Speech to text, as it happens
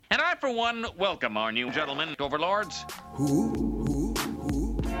for one, welcome our new gentlemen, overlords. Who?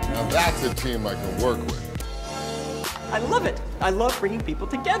 Now that's a team I can work with. I love it. I love bringing people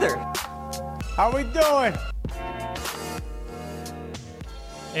together. How we doing?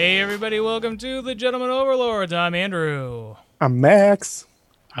 Hey everybody, welcome to the Gentlemen Overlords. I'm Andrew. I'm Max.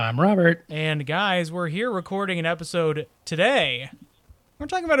 I'm Robert. And guys, we're here recording an episode today. We're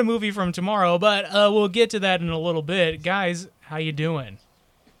talking about a movie from tomorrow, but we'll get to that in a little bit. Guys, how you doing?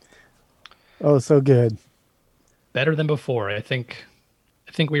 Oh, so good. Better than before. I think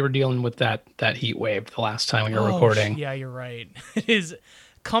we were dealing with that heat wave the last time we were recording. Yeah, you're right. It is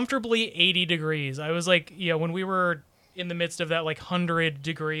comfortably 80 degrees. I was like, when we were in the midst of that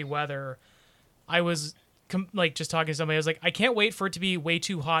 100-degree weather, I was just talking to somebody. I was like, I can't wait for it to be way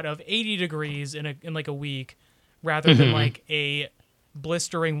too hot of 80 degrees in a week, rather than a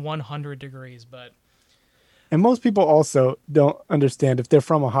blistering 100 degrees. And most people also don't understand, if they're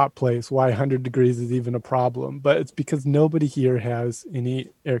from a hot place, why 100 degrees is even a problem. But it's because nobody here has any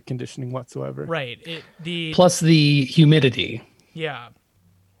air conditioning whatsoever. Right. Plus the humidity. Yeah.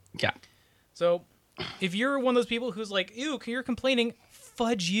 Yeah. So if you're one of those people who's like, ew, you're complaining,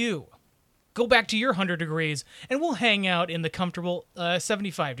 fudge you. Go back to your 100 degrees, and we'll hang out in the comfortable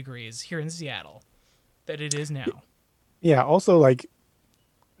 75 degrees here in Seattle that it is now. Yeah, also,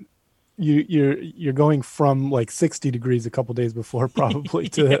 you're going from 60 degrees a couple days before probably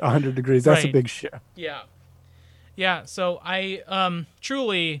to 100 degrees. That's a big shift. Yeah. Yeah, so I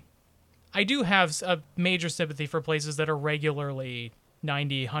truly, I do have a major sympathy for places that are regularly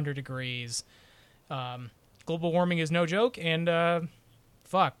 90, 100 degrees. Global warming is no joke, and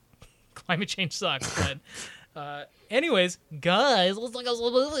fuck, climate change sucks. But anyways, guys, let's talk about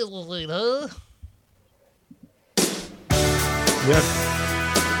some movies, huh? Yeah.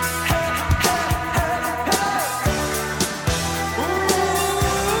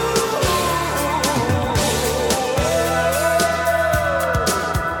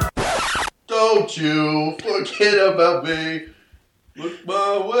 Don't you forget about me. Look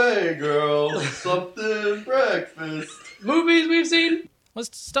my way, girl. Something breakfast. Movies we've seen.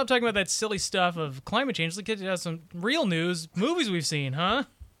 Let's stop talking about that silly stuff of climate change. Let's get to some real news. Movies we've seen, huh?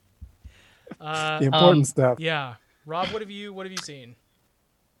 The important stuff. Yeah. Rob, what have you seen?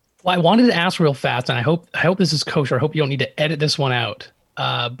 Well, I wanted to ask real fast, and I hope this is kosher. I hope you don't need to edit this one out.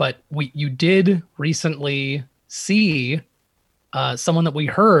 But you did recently see someone that we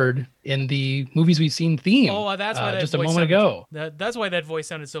heard in the movies we've seen theme. Oh, that's why that just a voice moment ago. That's why that voice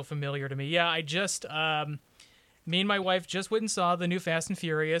sounded so familiar to me. Yeah, I just me and my wife just went and saw the new Fast and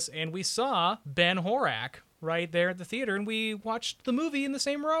Furious, and we saw Ben Horak right there at the theater, and we watched the movie in the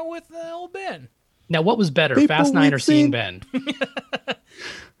same row with old Ben. Now, what was better, People Fast 9 or we've seeing seen. Ben?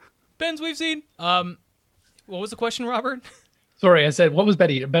 Ben's we've seen. What was the question, Robert? Sorry, I said, what was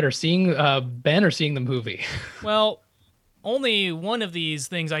better, seeing Ben or seeing the movie? Well, only one of these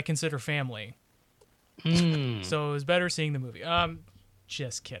things I consider family. So it was better seeing the movie.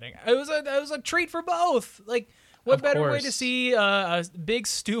 Just kidding. It was a treat for both. What Of better way course. to see a big,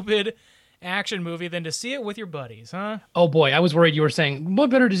 stupid action movie than to see it with your buddies, huh? Oh boy, I was worried you were saying,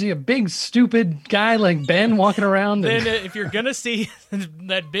 what better to see a big, stupid guy like Ben walking around? Then if you're going to see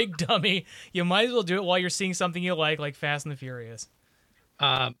that big dummy, you might as well do it while you're seeing something you like Fast and the Furious.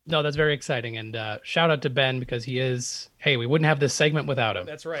 No, that's very exciting. And shout out to Ben, because he is, hey, we wouldn't have this segment without him.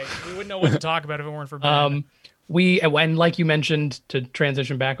 That's right. We wouldn't know what to talk about if it weren't for Ben. And like you mentioned, to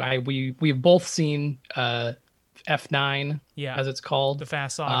transition back, we've both seen F9, as it's called. The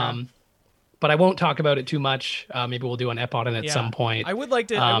Fast Saga. But I won't talk about it too much. Maybe we'll do an ep on it at some point. I would like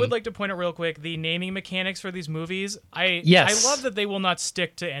to point out real quick the naming mechanics for these movies. I love that they will not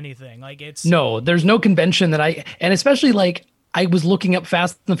stick to anything. There's no convention and especially I was looking up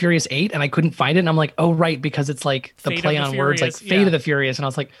Fast and the Furious 8 and I couldn't find it, and I'm like, oh right, because it's the play on words, Fate of the Furious, and I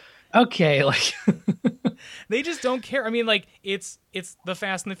was like, okay, they just don't care. I mean, it's the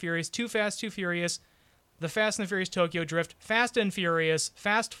Fast and the Furious, Too Fast, Too Furious, the Fast and the Furious Tokyo Drift, Fast and Furious,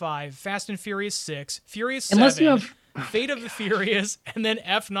 Fast 5, Fast and Furious 6, Furious 7, Unless you have Fate of the Furious, and then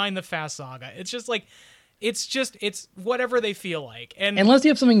F9, the Fast Saga. It's just it's whatever they feel like. And unless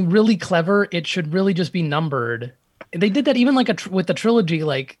you have something really clever, it should really just be numbered. They did that even with the trilogy,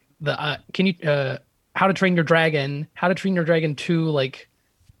 How to Train Your Dragon, How to Train Your Dragon 2,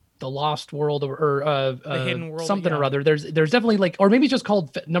 the Lost World or the Hidden World, something or other. There's definitely or maybe it's just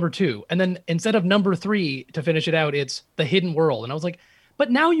called number 2, and then instead of number 3 to finish it out, it's the Hidden World. And I was like,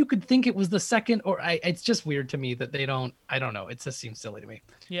 but now you could think it was the second, it's just weird to me that they don't. I don't know. It just seems silly to me.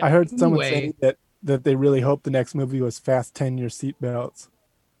 Yeah. I heard someone say that they really hoped the next movie was Fasten Your Seatbelts.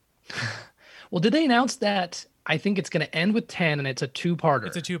 Well, did they announce that I think it's going to end with 10, and it's a two-parter.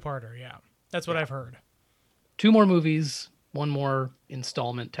 It's a two-parter, yeah. That's what I've heard. 2 more movies, 1 more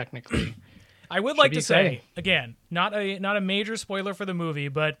installment, technically. I would like to say, again, not a major spoiler for the movie,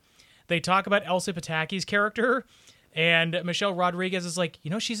 but they talk about Elsa Pataki's character, and Michelle Rodriguez is like,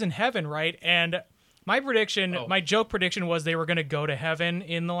 she's in heaven, right? And my joke prediction was they were going to go to heaven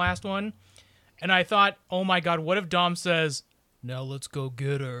in the last one. And I thought, oh my God, what if Dom says, now let's go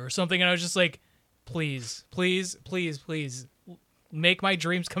get her or something? And I was just like, please, please, please, please make my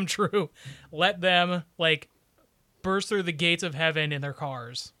dreams come true. Let them burst through the gates of heaven in their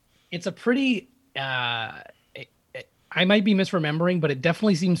cars. It's a pretty, I might be misremembering, but it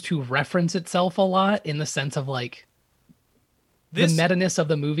definitely seems to reference itself a lot in the sense of the meta-ness of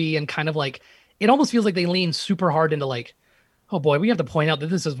the movie, and kind of it almost feels like they lean super hard into oh boy, we have to point out that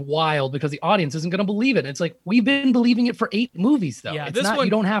this is wild because the audience isn't going to believe it. And it's like, we've been believing it for 8 movies though. Yeah, it's not, you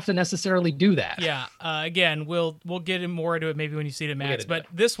don't have to necessarily do that. Yeah. Again, we'll get more into it maybe when you see it at Max, but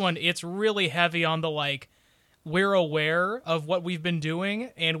this one, it's really heavy on the we're aware of what we've been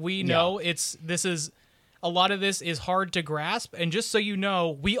doing, and we know a lot of this is hard to grasp. And just so you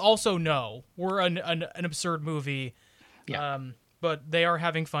know, we also know we're an absurd movie. Yeah. But they are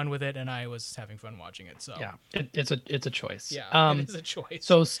having fun with it, and I was having fun watching it. So yeah, it's a choice. Yeah, it is a choice.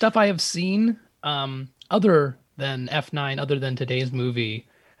 So stuff I have seen, other than F9, other than today's movie,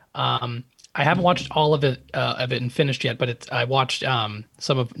 I haven't watched all of it and finished yet. But I watched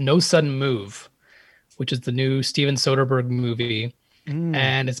some of No Sudden Move, which is the new Steven Soderbergh movie,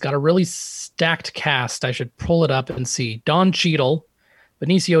 and it's got a really stacked cast. I should pull it up and see: Don Cheadle,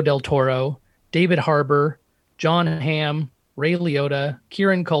 Benicio del Toro, David Harbour, John Hamm, Ray Liotta,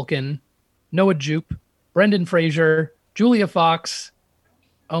 Kieran Culkin, Noah Jupe, Brendan Fraser, Julia Fox.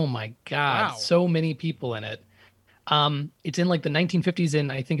 Oh my God, wow. So many people in it. It's in the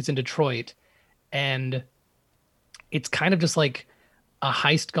 1950s, I think it's in Detroit. And it's kind of just a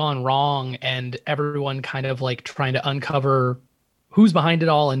heist gone wrong, and everyone kind of trying to uncover who's behind it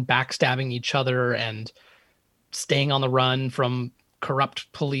all and backstabbing each other and staying on the run from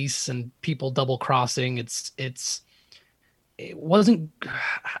corrupt police and people double crossing. It's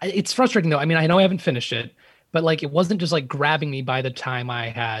frustrating though. I mean, I know I haven't finished it, but it wasn't just grabbing me by the time I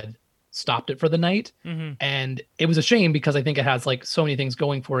had stopped it for the night. Mm-hmm. And it was a shame because I think it has so many things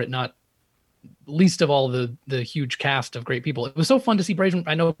going for it, not least of all the huge cast of great people. It was so fun to see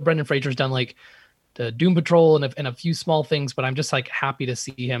I know Brendan Fraser's done the Doom Patrol and a few small things, but I'm just happy to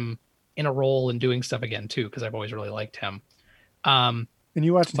see him in a role and doing stuff again too, because I've always really liked him. And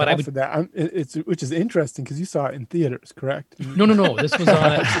you watched half of that, which is interesting because you saw it in theaters, correct? No. This was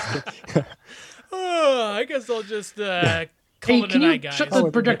on. I guess I'll just call it a night, guys. Shut the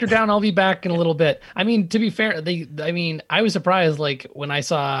projector down? I'll be back in a little bit. I mean, to be fair, I was surprised. When I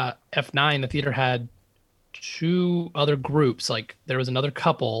saw F9, the theater had 2 other groups. There was another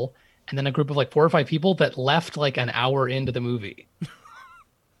couple, and then a group of 4 or 5 people that left an hour into the movie,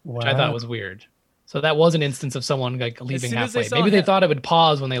 which I thought was weird. So that was an instance of someone leaving halfway. Maybe they thought it would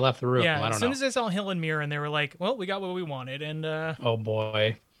pause when they left the room. Yeah, I don't know. As soon as they saw Helen Mirren, they were like, "Well, we got what we wanted." And oh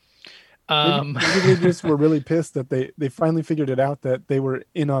boy, maybe they just were really pissed that they finally figured it out that they were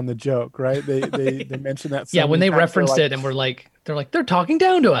in on the joke, right? They mentioned that. Yeah, when they referenced it, and they're talking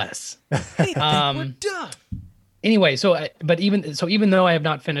down to us. We're done. Anyway, even though I have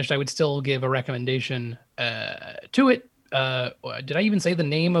not finished, I would still give a recommendation to it. Did I even say the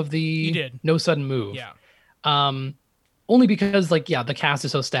name of the You did. No Sudden Move? Yeah. Only because the cast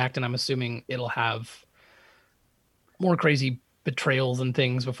is so stacked, and I'm assuming it'll have more crazy betrayals and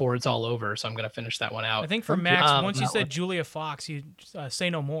things before it's all over. So I'm going to finish that one out. I think for Max, once you said Julia Fox, you say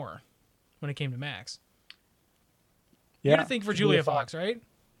no more when it came to Max. You had to think for Julia Fox, right?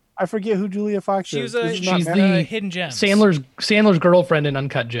 I forget who Julia Fox is. She's the Hidden Gems. Sandler's girlfriend in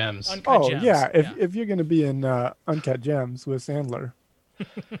Uncut Gems. Gems. Yeah. If you're going to be in Uncut Gems with Sandler,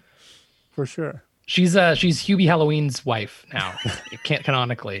 for sure. She's Hubie Halloween's wife now,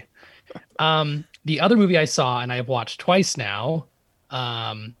 canonically. The other movie I saw and I have watched twice now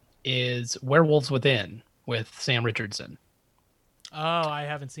is Werewolves Within with Sam Richardson. Oh, I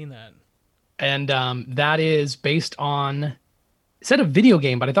haven't seen that. And that is based on. It said a video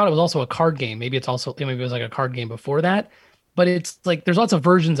game, but I thought it was also a card game. Maybe it was a card game before that. But it's there's lots of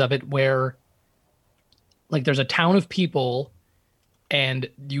versions of it where there's a town of people and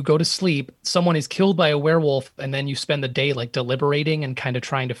you go to sleep, someone is killed by a werewolf, and then you spend the day deliberating and kind of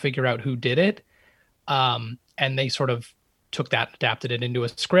trying to figure out who did it. And they sort of took that, adapted it into a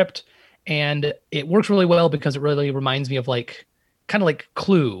script, and it works really well because it really reminds me of kind of like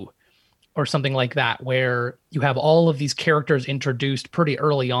Clue or something like that, where you have all of these characters introduced pretty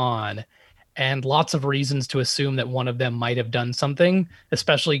early on, and lots of reasons to assume that one of them might have done something,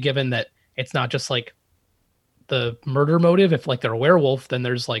 especially given that it's not just like the murder motive. If like they're a werewolf, then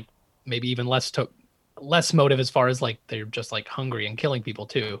there's like maybe even less motive as far as like they're just like hungry and killing people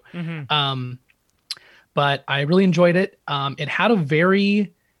too. But I really enjoyed it. It had a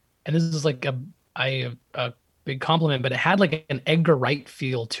very, and this is like a big compliment, but it had like an Edgar Wright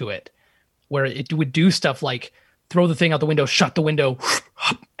feel to it, where it would do stuff like throw the thing out the window, shut the window,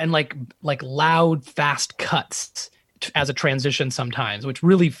 and like loud, fast cuts as a transition sometimes, which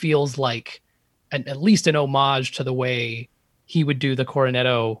really feels like at least an homage to the way he would do the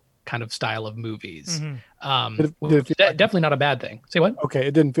Cornetto kind of style of movies. Definitely not a bad thing. Say what? Okay,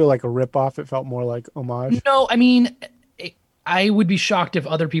 it didn't feel like a ripoff. It felt more like homage. No, I mean, I would be shocked if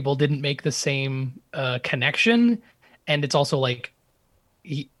other people didn't make the same connection. And it's also like,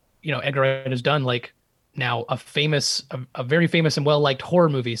 Edgar Wright has done like now a very famous and well-liked horror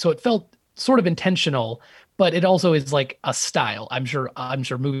movie. So it felt sort of intentional, but it also is like a style. I'm sure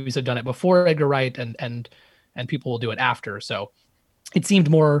movies have done it before Edgar Wright and people will do it after. So it seemed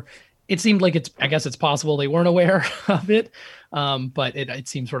like I guess it's possible they weren't aware of it. But it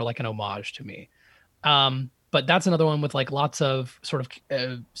seemed sort of like an homage to me. But that's another one with like lots of sort of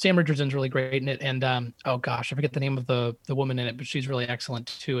Sam Richardson's really great in it. And oh gosh, I forget the name of the woman in it, but she's really excellent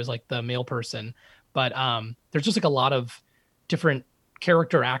too, as like the male person. But there's just like a lot of different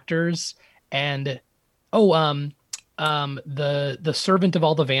character actors. And the servant of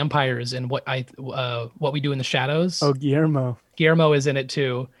all the vampires and what we do in the shadows. Oh, Guillermo is in it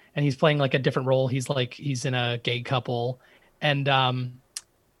too, and he's playing like a different role. He's in a gay couple, and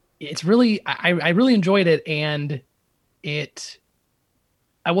it's really I really enjoyed it, and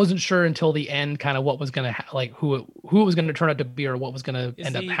I wasn't sure until the end kind of what was gonna who it was gonna turn out to be or what was gonna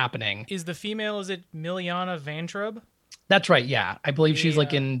end up happening. Is the female, is it Miliana Vantrub? That's right. Yeah. I believe she's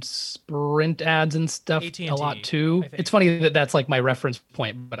like in Sprint ads and stuff AT&T, a lot too. It's funny that that's like my reference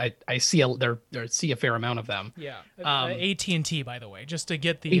point, but I see see a fair amount of them. Yeah. AT&T, by the way, just to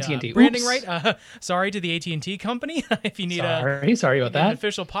get the AT&T. branding right. Sorry to the AT&T company. If you need sorry about that. An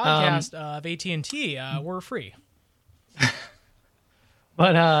official podcast of AT&T, we're free.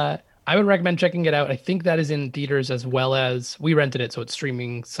 But I would recommend checking it out. I think that is in theaters as well as we rented it, so it's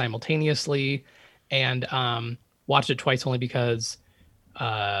streaming simultaneously, and watched it twice only because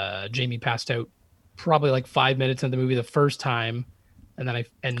Jamie passed out probably like 5 minutes into the movie the first time, and then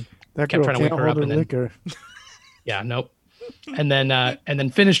that kept trying to wake her up, and liquor. Yeah, nope. And then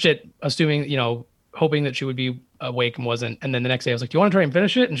finished it, assuming hoping that she would be awake and wasn't. And then the next day I was like, "Do you want to try and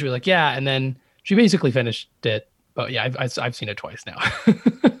finish it?" And she was like, "Yeah." And then she basically finished it. But yeah, I've seen it twice now.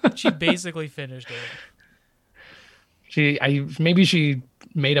 She basically finished it. Maybe she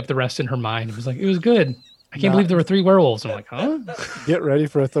made up the rest in her mind. It was like, it was good. I can't believe there were 3 werewolves. I'm like, huh? Get ready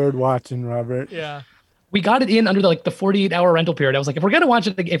for a third watching, Robert. Yeah. We got it in under the 48-hour rental period. I was like, if we're gonna watch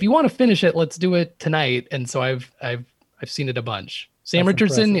it, if you want to finish it, let's do it tonight. And so I've seen it a bunch. Sam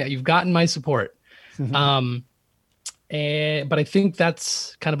Richardson, impressive. Yeah, you've gotten my support. But I think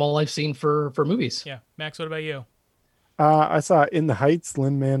that's kind of all I've seen for movies. Yeah, Max, what about you? I saw In the Heights,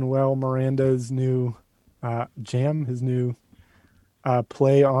 Lin-Manuel Miranda's new jam, his new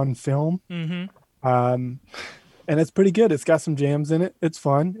play on film. Mm-hmm. And it's pretty good. It's got some jams in it. It's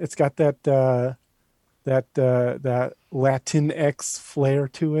fun. It's got that Latinx flair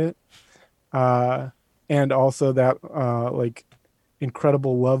to it, and also that like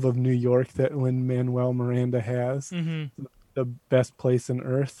incredible love of New York that Lin-Manuel Miranda has. Mm-hmm. The best place on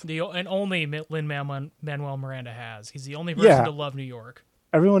earth. And only Lin-Manuel Miranda has. He's the only person to love New York.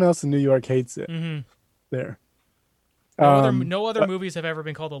 Everyone else in New York hates it. Mm-hmm. There. No other movies have ever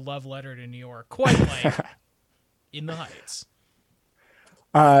been called a love letter to New York, quite like In the Heights.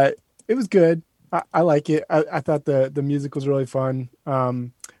 It was good. I like it. I thought the music was really fun.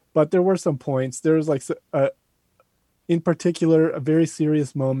 But there were some points. There was like in particular, a very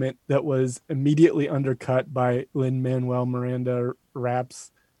serious moment that was immediately undercut by Lin-Manuel Miranda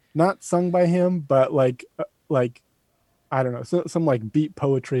raps, not sung by him, but like I don't know, some like beat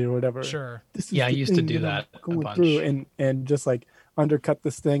poetry or whatever. Sure. Yeah, I used to do that a bunch. Through and just like undercut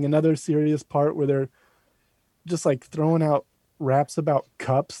this thing. Another serious part where they're just like throwing out raps about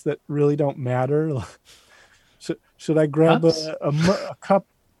cups that really don't matter. Should I grab a cup?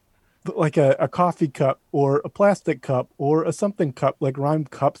 Like a coffee cup or a plastic cup or a something cup, like rhyme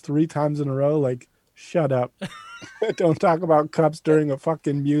cup 3 times in a row. Like, shut up. Don't talk about cups during a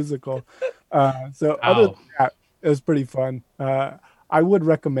fucking musical. So other than that, it was pretty fun. I would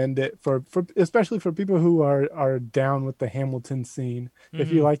recommend it for especially for people who are down with the Hamilton scene. Mm-hmm.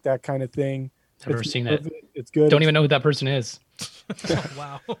 If you like that kind of thing. I've never seen it. It's good. Don't even know who that person is.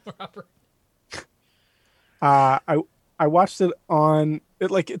 Wow, Robert. I watched it on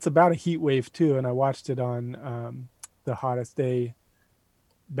it like it's about a heat wave too, and I watched it on the hottest day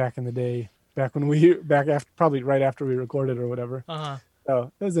back in the day, back after probably right after we recorded or whatever. Uh-huh.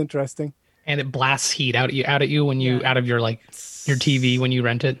 So it was interesting. And it blasts heat out at you when you Yeah. out of your your TV when you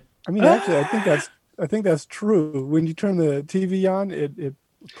rent it. I mean, actually, I think that's true. When you turn the TV on, it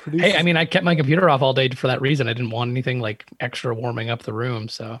produces. Hey, I mean, I kept my computer off all day for that reason. I didn't want anything like extra warming up the room.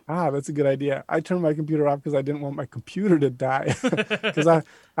 So That's a good idea. I turned my computer off because I didn't want my computer to die. Because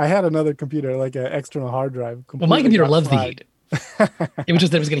I had another computer, like an external hard drive. well, my computer loves the fried. heat. It was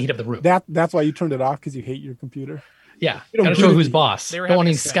just that it was going to heat up the room. That's why you turned it off, because you hate your computer. Yeah, don't gotta show really- who's boss. They were Don't want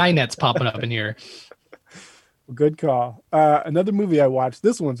having any sex. Skynets popping up in here. Good call. Another movie I watched.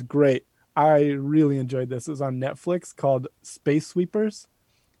 This one's great. I really enjoyed this. It was on Netflix called Space Sweepers,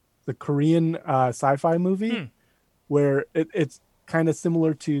 the Korean sci-fi movie, where it's kind of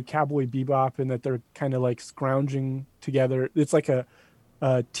similar to Cowboy Bebop in that they're kind of like scrounging together. It's like a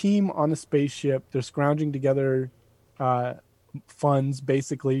team on a spaceship. They're scrounging together funds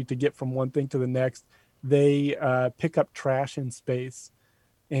basically to get from one thing to the next. They pick up trash in space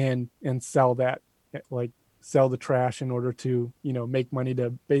and sell that, like sell the trash in order to, make money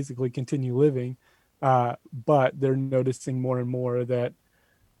to basically continue living. But they're noticing more and more that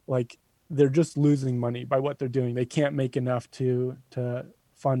like they're just losing money by what they're doing. They can't make enough to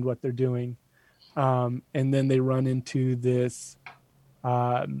fund what they're doing. And then they run into this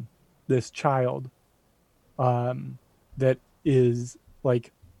child that is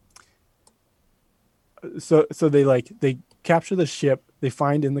like, so they capture the ship. They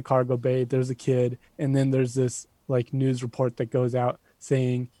find in the cargo bay there's a kid, and then there's this like news report that goes out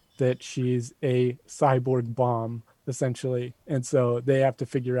saying that she's a cyborg bomb essentially, and so they have to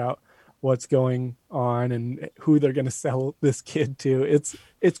figure out what's going on and who they're going to sell this kid to. It's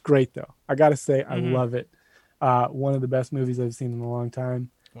great though. I gotta say, I love it. One of the best movies I've seen in a long time.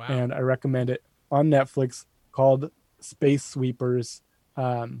 Wow. And I recommend it on Netflix, called Space Sweepers.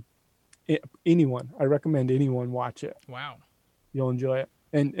 I recommend anyone watch it. Wow. You'll enjoy it.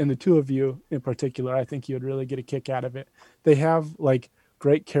 And the two of you in particular, I think you would really get a kick out of it. They have like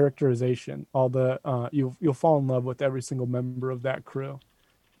great characterization. All the you'll fall in love with every single member of that crew.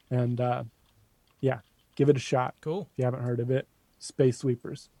 And give it a shot. Cool. If you haven't heard of it, Space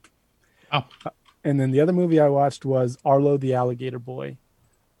Sweepers. Oh, And then the other movie I watched was Arlo the Alligator Boy,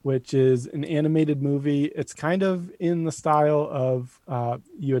 which is an animated movie. It's kind of in the style of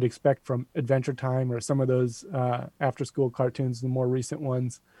you would expect from Adventure Time or some of those after-school cartoons, the more recent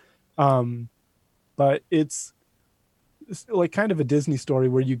ones. But it's like kind of a Disney story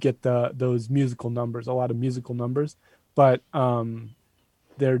where you get those musical numbers, a lot of musical numbers, but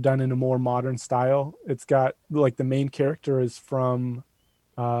they're done in a more modern style. It's got like the main character is from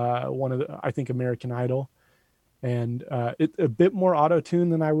one of the, I think, American Idol. And it's a bit more auto-tune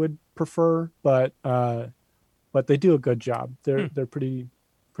than I would prefer, but they do a good job. They're pretty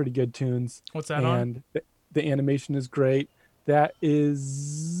good tunes. What's that on? And the animation is great. That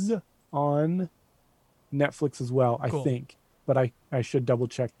is on Netflix as well, Cool. I think, but I should double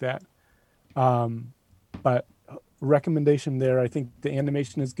check that. But recommendation there. I think the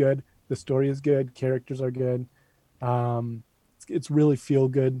animation is good. The story is good. Characters are good. It's really feel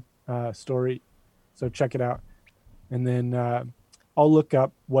good story. So check it out. And then I'll look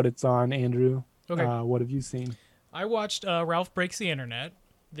up what it's on. Andrew, Okay. what have you seen? I watched Ralph Breaks the Internet,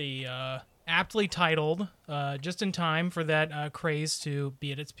 the aptly titled, just in time for that craze to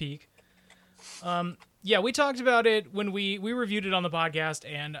be at its peak. Yeah, we talked about it when we reviewed it on the podcast,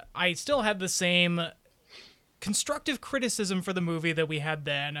 and I still had the same constructive criticism for the movie that we had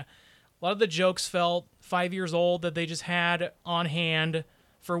then. A lot of the jokes felt 5 years old that they just had on hand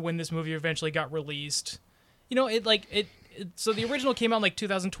for when this movie eventually got released. You know, so the original came out in like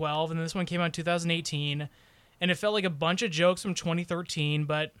 2012, and this one came out in 2018, and it felt like a bunch of jokes from 2013,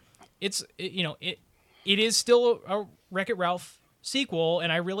 but it is still a Wreck-It Ralph sequel,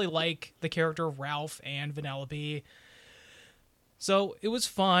 and I really like the character of Ralph and Vanellope. So it was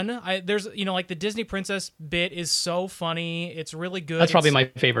fun. There's like the Disney princess bit is so funny. It's really good. that's probably my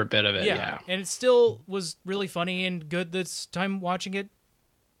favorite bit of it. Yeah. And it still was really funny and good this time watching it.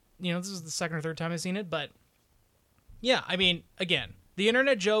 This is the second or third time I've seen it, but yeah, I mean, again, the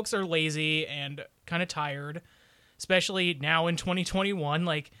internet jokes are lazy and kind of tired, especially now in 2021.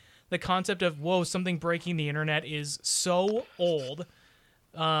 Like, the concept of, whoa, something breaking the internet is so old.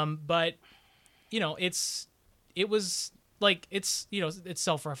 But, it's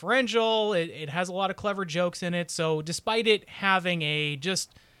self-referential. It has a lot of clever jokes in it. So despite it having a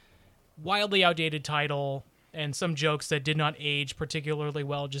just wildly outdated title and some jokes that did not age particularly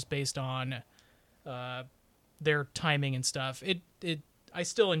well just based on their timing and stuff. I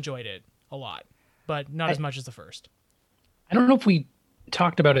still enjoyed it a lot, but not as much as the first. I don't know if we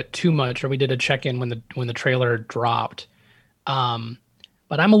talked about it too much or we did a check-in when the trailer dropped.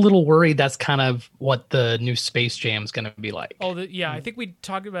 But I'm a little worried that's kind of what the new Space Jam is going to be like. Oh, I think we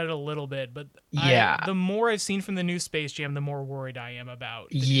talked about it a little bit, but the more I've seen from the new Space Jam, the more worried I am about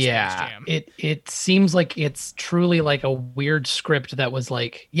the new Space Jam. It seems like it's truly like a weird script that was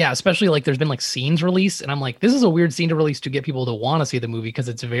like, especially like there's been like scenes released, and I'm like, this is a weird scene to release to get people to want to see the movie because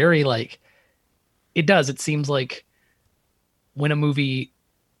it's very like, it seems like when a movie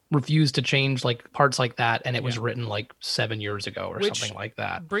refused to change like parts like that and it was written like 7 years ago or something like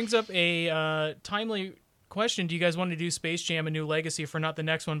that. Brings up a timely question. Do you guys want to do Space Jam: A New Legacy for not the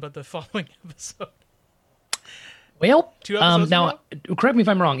next one but the following episode? Well, 2 episodes now correct me if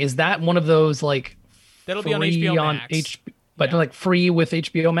I'm wrong, is that one of those like that'll be on HBO Max but like free with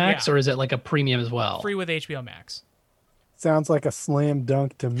HBO Max or is it like a premium as well? Free with HBO Max. Sounds like a slam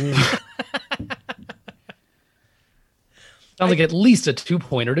dunk to me. Sounds like at least a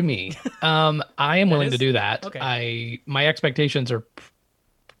 2-pointer to me. I am willing to do that. Okay. My expectations are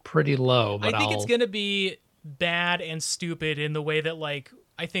pretty low, but I think it's going to be bad and stupid in the way that like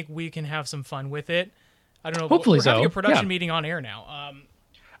I think we can have some fun with it. I don't know. Hopefully we're having so. a production meeting on air now.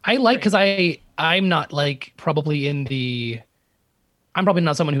 I like because I'm not like I'm probably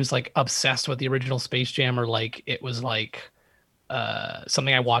not someone who's like obsessed with the original Space Jam or like it was like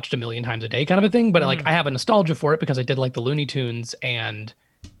something I watched a million times a day kind of a thing, but like I have a nostalgia for it because I did like the Looney Tunes and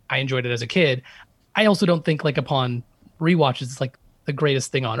I enjoyed it as a kid. I also don't think like upon rewatches it's like the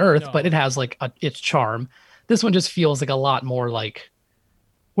greatest thing on earth, but it has like its charm. This one just feels like a lot more like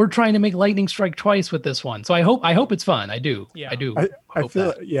we're trying to make lightning strike twice with this one. So I hope it's fun. I do. Yeah. I do. I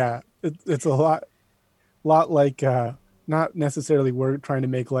feel it's a lot like not necessarily we're trying to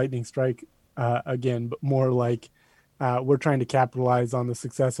make lightning strike again, but more like we're trying to capitalize on the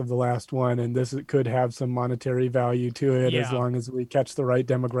success of the last one, and this could have some monetary value to it as long as we catch the right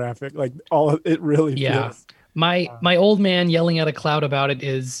demographic. Like all of it really feels. My old man yelling at a cloud about it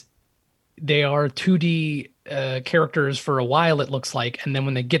is they are 2D characters for a while, it looks like, and then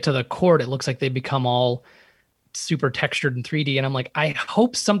when they get to the court, it looks like they become all super textured in 3D. And I'm like, I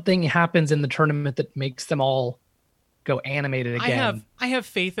hope something happens in the tournament that makes them all go animated again. I have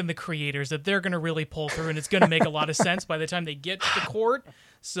faith in the creators that they're going to really pull through and it's going to make a lot of sense by the time they get to the court.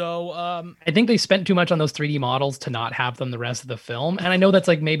 So I think they spent too much on those 3D models to not have them the rest of the film. And I know that's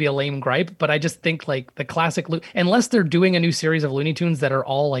like maybe a lame gripe, but I just think like the classic, unless they're doing a new series of Looney Tunes that are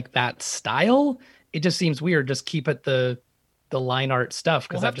all like that style, it just seems weird. Just keep it the line art stuff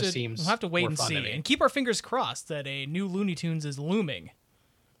because that just seems we'll have to wait and see and keep our fingers crossed that a new Looney Tunes is looming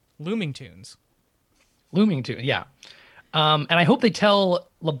tunes. Yeah. And I hope they tell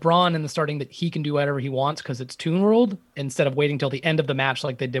LeBron in the starting that he can do whatever he wants because it's Toon World instead of waiting till the end of the match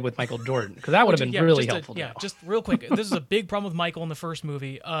like they did with Michael Jordan, because that would have been really helpful. Just real quick. This is a big problem with Michael in the first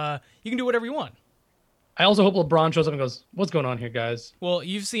movie. You can do whatever you want. I also hope LeBron shows up and goes, "What's going on here, guys?" Well,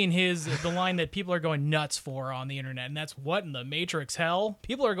 you've seen the line that people are going nuts for on the internet, and that's what in the Matrix hell?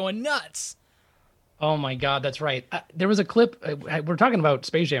 People are going nuts. Oh my God, that's right. There was a clip. We're talking about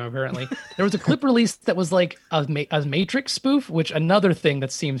Space Jam, apparently. There was a clip released that was like a Matrix spoof, which another thing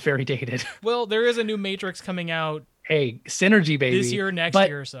that seems very dated. Well, there is a new Matrix coming out. Hey, synergy, baby. This year, next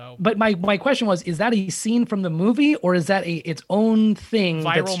year or so. But my question was, is that a scene from the movie or is that its own thing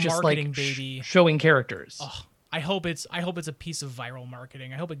viral that's just marketing, like baby. Showing characters? Oh, I hope it's a piece of viral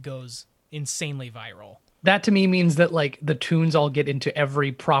marketing. I hope it goes insanely viral. That to me means that like the tunes all get into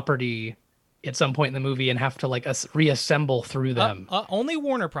every property at some point in the movie and have to like reassemble through them. Only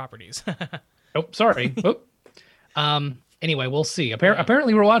Warner properties. Oh, sorry. Anyway, we'll see.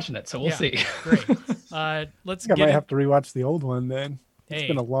 Apparently we're watching it, so we'll see. Great. Let's I might have to rewatch the old one then. It's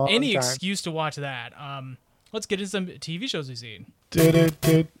been a long time. Any excuse to watch that. Let's get into some TV shows we've seen.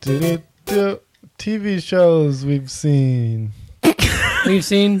 TV shows we've seen.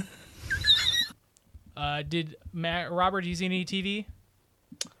 Did Robert, do you see any TV?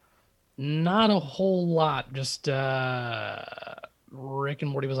 Not a whole lot. Just Rick and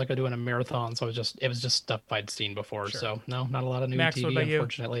Morty was like doing a marathon, so it was just stuff I'd seen before. Sure. So no, not a lot of new Max, TV, what about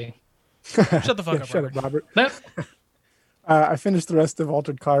unfortunately. Shut the fuck up, Shut Robert. up, Robert. I finished the rest of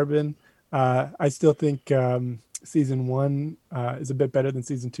Altered Carbon. I still think season 1 is a bit better than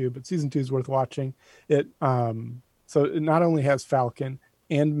season 2, but season 2 is worth watching. So it not only has Falcon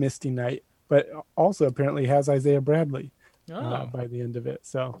and Misty Knight, but also apparently has Isaiah Bradley by the end of it.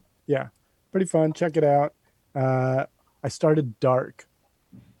 So yeah, pretty fun. Check it out. I started Dark,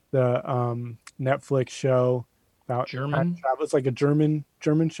 the Netflix show about German. It's like a German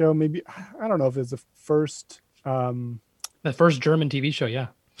show. Maybe I don't know if it's the first The first German TV show, yeah.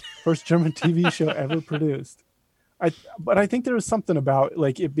 First German TV show ever produced. But I think there was something about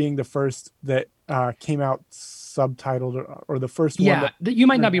like it being the first that came out subtitled or the first one. Yeah, you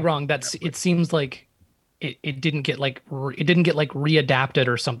might not be wrong. It seems like it didn't get like readapted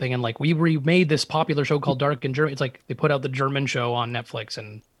or something, and like we remade this popular show called Dark in Germany. It's like they put out the German show on Netflix,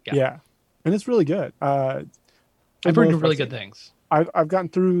 and yeah, and it's really good. I've heard really good things. I've gotten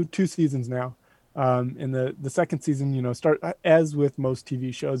through 2 seasons now. In the second season, you know, start as with most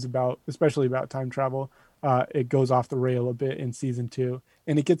TV shows especially about time travel. It goes off the rail a bit in season 2,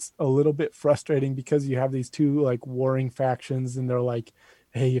 and it gets a little bit frustrating because you have these 2 like warring factions, and they're like,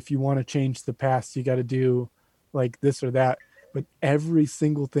 hey, if you want to change the past, you got to do like this or that. But every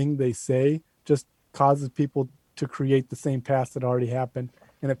single thing they say just causes people to create the same past that already happened.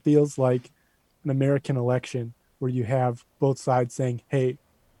 And it feels like an American election where you have both sides saying, hey,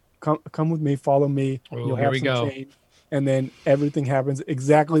 come with me, follow me. You'll have some change. And then everything happens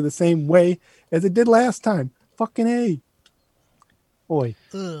exactly the same way as it did last time. Fucking A. Boy.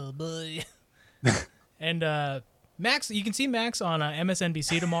 Oh, boy. And, Max, you can see Max on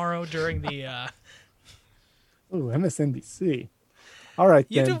MSNBC tomorrow during the. Ooh, MSNBC. All right,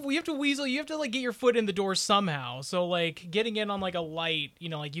 you have to weasel. You have to like get your foot in the door somehow. So like getting in on like a light, you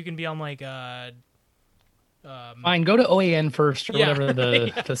know, like you can be on like a. Fine, go to OAN first or whatever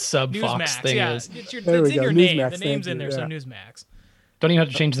the yeah. the sub Fox thing is. It's in your name. The name's in there, so Newsmax. Don't even have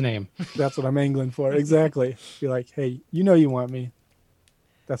to change the name. That's what I'm angling for. Exactly. Be like, hey, you know you want me.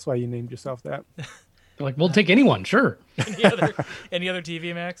 That's why you named yourself that. They're like, we'll take anyone, sure. Any other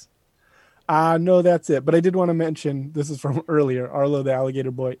TV, Max? No, that's it. But I did want to mention, this is from earlier, Arlo the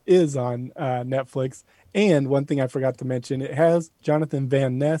Alligator Boy is on Netflix. And one thing I forgot to mention, it has Jonathan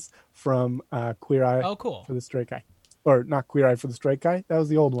Van Ness from Queer Eye for the Straight Guy. Or not Queer Eye for the Straight Guy. That was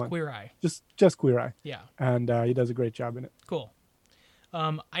the old one. Queer Eye. Just Queer Eye. Yeah. And he does a great job in it. Cool.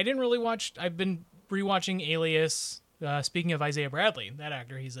 I didn't really watch, I've been rewatching Alias. Speaking of Isaiah Bradley, that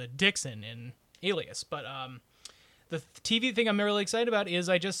actor, he's a Dixon in Alias. But the TV thing I'm really excited about is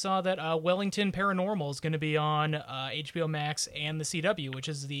I just saw that Wellington Paranormal is going to be on HBO Max and the CW, which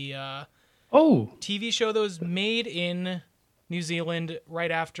is the TV show that was made in New Zealand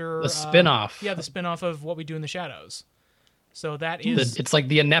right after the spinoff. Yeah, the spinoff of What We Do in the Shadows. So that is it's like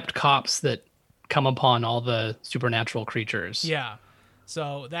the inept cops that come upon all the supernatural creatures. Yeah.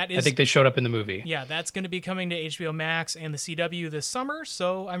 So that is, I think they showed up in the movie. Yeah, that's going to be coming to HBO Max and the CW this summer.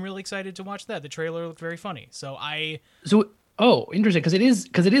 So I'm really excited to watch that. The trailer looked very funny. Interesting, because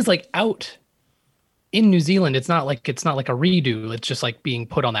it is like out in New Zealand. It's not like a redo. It's just like being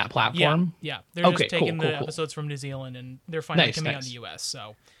put on that platform. Yeah. They're just taking the episodes from New Zealand and they're finally coming out in the US.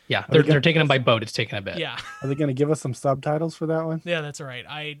 So yeah, they're taking them by boat. It's taking a bit. Yeah. Are they going to give us some subtitles for that one? Yeah, that's right.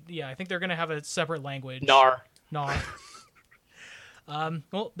 I think they're going to have a separate language. Nar.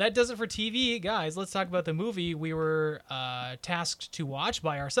 Well, that does it for TV, guys. Let's talk about the movie we were tasked to watch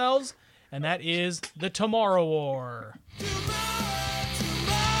by ourselves, and that is The Tomorrow War.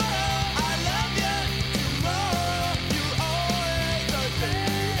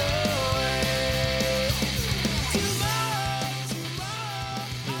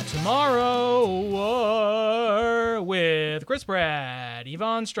 Tomorrow War with Chris Pratt,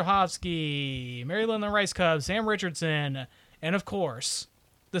 Yvonne Strahovski, Marilyn the Rice Cub, Sam Richardson, and of course,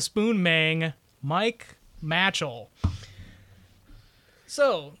 the Spoon Mang, Mike Matchell.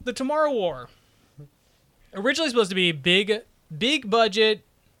 So, The Tomorrow War. Originally supposed to be a big budget,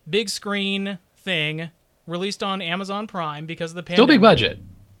 big screen thing, released on Amazon Prime because of the pandemic. Still big budget,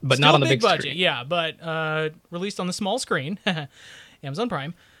 but Still not on the big big budget, screen. yeah, but released on the small screen, Amazon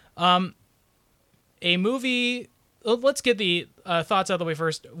Prime. A movie. Let's get the thoughts out of the way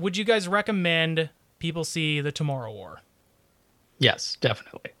first. Would you guys recommend people see The Tomorrow War? Yes,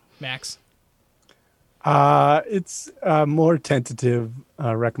 definitely. Max? It's a more tentative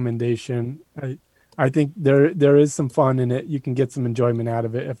recommendation. I think there is some fun in it. You can get some enjoyment out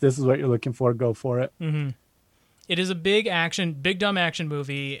of it. If this is what you're looking for, go for it. Mm-hmm. It is a big dumb action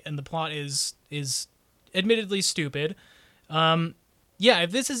movie, and the plot is admittedly stupid. Yeah,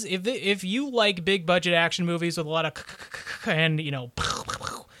 if you like big budget action movies with a lot of and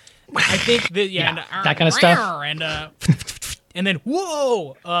I think that that kind of stuff and then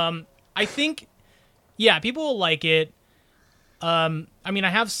whoa, I think people will like it. I mean, I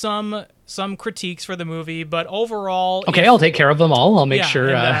have some critiques for the movie, but overall, okay, I'll take care of them all. I'll make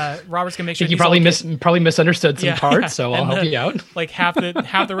sure. Robert's gonna make sure. I think you probably misunderstood some parts, so I'll help you out. Like half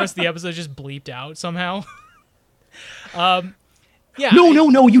the rest of the episode just bleeped out somehow. Yeah.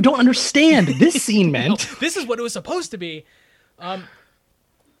 No, you don't understand. This scene meant. No, this is what it was supposed to be.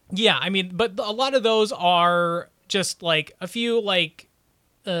 Yeah, I mean, but a lot of those are just like a few like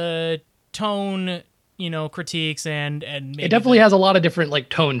tone, critiques and maybe It definitely has a lot of different like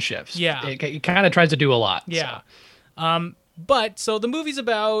tone shifts. Yeah. It kind of tries to do a lot. Yeah. So. But so the movie's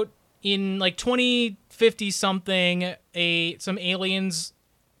about in like 2050 something, some aliens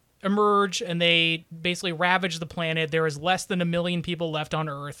emerge and they basically ravage the planet. There is less than 1 million people left on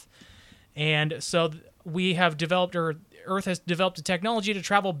Earth. And so we have developed, or Earth has developed a technology to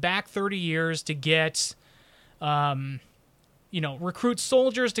travel back 30 years to get, recruit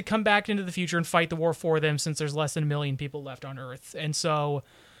soldiers to come back into the future and fight the war for them since there's less than 1 million people left on Earth. And so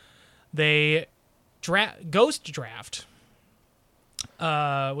they Ghost Draft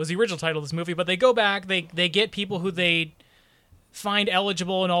was the original title of this movie, but they go back, they get people who they find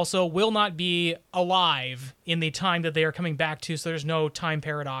eligible and also will not be alive in the time that they are coming back to, so there's no time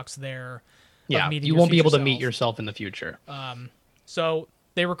paradox there. Yeah, you won't be able to meet yourself in the future. So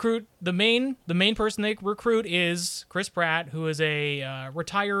they recruit the main person they recruit is Chris Pratt, who is a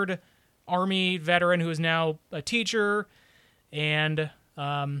retired Army veteran who is now a teacher, and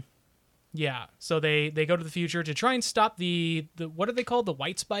so they go to the future to try and stop the what are they called, the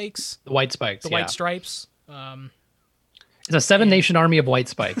White Spikes? The White Spikes, White Stripes. It's a 7-nation army of White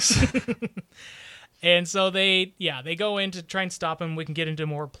Spikes. And so they go in to try and stop him. We can get into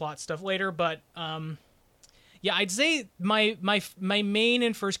more plot stuff later, but I'd say my main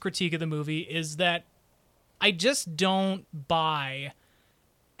and first critique of the movie is that I just don't buy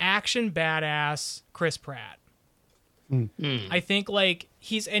action badass Chris Pratt. I think like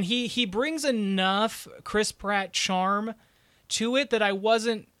he brings enough Chris Pratt charm to it that I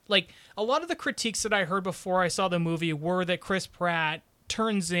wasn't like, a lot of the critiques that I heard before I saw the movie were that Chris Pratt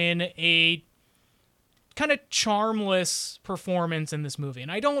turns in a kind of charmless performance in this movie,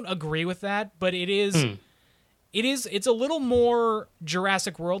 and I don't agree with that, but it's a little more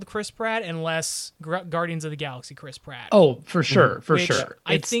Jurassic World Chris Pratt and less Guardians of the Galaxy Chris Pratt. Oh, for sure,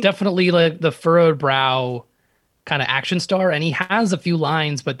 It's definitely like the furrowed brow kind of action star, and he has a few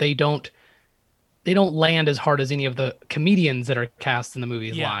lines, but they don't land as hard as any of the comedians that are cast in the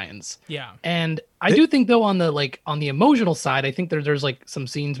movie's lines. Yeah. And I do think though on the emotional side, I think there's like some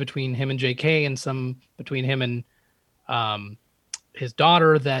scenes between him and JK and some between him and his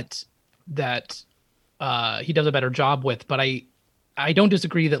daughter that he does a better job with. But I don't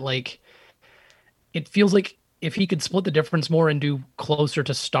disagree that like it feels like if he could split the difference more and do closer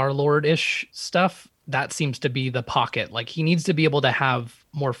to Star-Lord-ish stuff, that seems to be the pocket. Like he needs to be able to have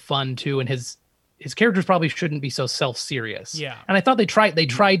more fun too, and his characters probably shouldn't be so self-serious. Yeah. And I thought they tried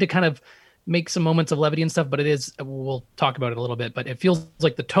to kind of make some moments of levity and stuff, but we'll talk about it a little bit, but it feels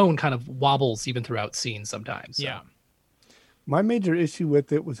like the tone kind of wobbles even throughout scenes sometimes. So. Yeah. My major issue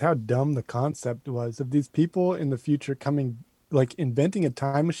with it was how dumb the concept was of these people in the future coming, like inventing a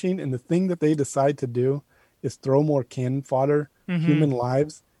time machine, and the thing that they decide to do is throw more cannon fodder, human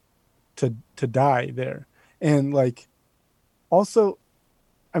lives to die there. And like, also,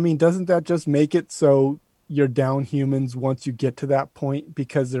 I mean, doesn't that just make it so you're down humans once you get to that point,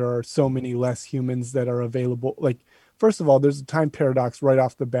 because there are so many less humans that are available? Like, first of all, there's a time paradox right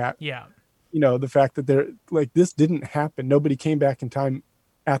off the bat. Yeah. The fact that they're like, this didn't happen. Nobody came back in time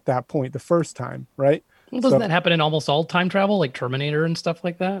at that point the first time, right? Well, doesn't that happen in almost all time travel, like Terminator and stuff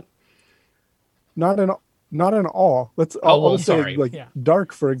like that? Not in all. I'll say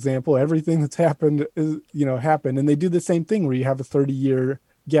Dark, for example, everything that's happened is, happened. And they do the same thing where you have a 30-year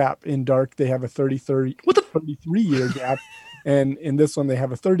gap. In Dark, they have a 33-year gap. And in this one, they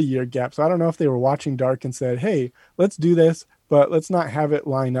have a 30-year gap. So I don't know if they were watching Dark and said, hey, let's do this, but let's not have it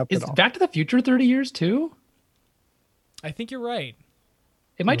line up Is at all. Back to the Future 30 years too? I think you're right.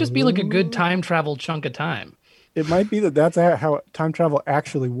 It might just be like a good time travel chunk of time. It might be that's how time travel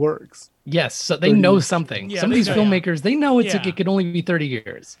actually works. Yes, so they know something. Yeah, some of these filmmakers, they know it can only be 30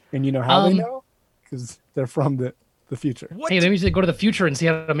 years. And you know how they know? Because they're from the future. What? Hey, maybe we should go to the future and see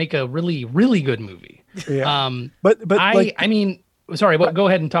how to make a really, really good movie. Yeah. But go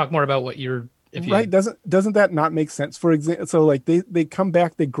ahead and talk more about what you're... Doesn't that not make sense? For example, so like they come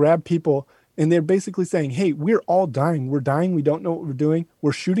back, they grab people, and they're basically saying, hey, we're all dying. We're dying. We don't know what we're doing.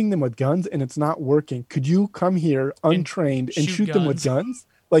 We're shooting them with guns and it's not working. Could you come here untrained and shoot them with guns?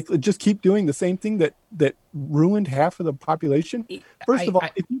 Like, just keep doing the same thing that ruined half of the population. First of all,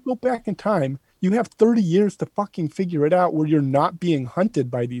 if you go back in time, you have 30 years to fucking figure it out where you're not being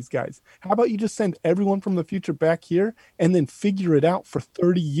hunted by these guys. How about you just send everyone from the future back here and then figure it out for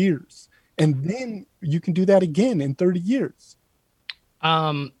 30 years? And then you can do that again in 30 years.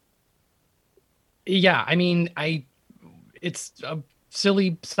 Yeah, I mean, it's a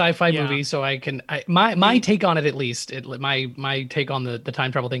silly sci-fi Yeah. movie, so my take on it, at least my take on the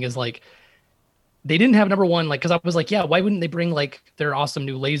time travel thing is like, they didn't have number one, like, because I was like, yeah, why wouldn't they bring like their awesome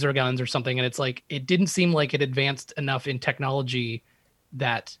new laser guns or something? And it's like, it didn't seem like it advanced enough in technology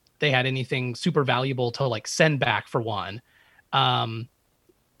that they had anything super valuable to like send back, for one.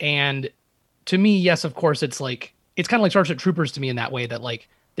 And to me, yes, of course, it's like, it's kind of like Starship Troopers to me in that way, that like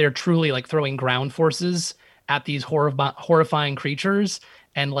they're truly like throwing ground forces at these horrifying creatures,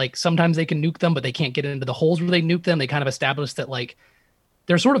 and like sometimes they can nuke them, but they can't get into the holes where they nuke them. They kind of establish that like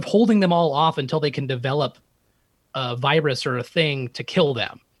they're sort of holding them all off until they can develop a virus or a thing to kill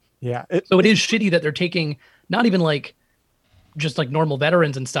them. Yeah. So it is shitty that they're taking not even like just like normal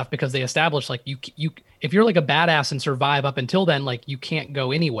veterans and stuff, because they establish like you if you're like a badass and survive up until then, like you can't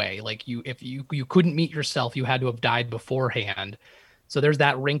go anyway. Like if you couldn't meet yourself, you had to have died beforehand. So there's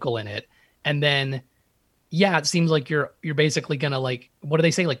that wrinkle in it. And then yeah, it seems like you're basically gonna, like, what do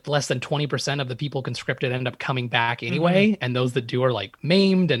they say? Like less than 20% of the people conscripted end up coming back anyway, and those that do are like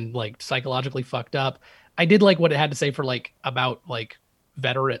maimed and like psychologically fucked up. I did like what it had to say for like about like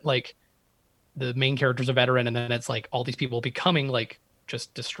veteran, like the main character's a veteran, and then it's like all these people becoming like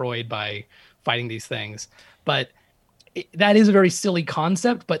just destroyed by fighting these things. But that is a very silly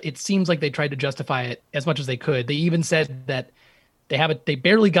concept, but it seems like they tried to justify it as much as they could. They even said that they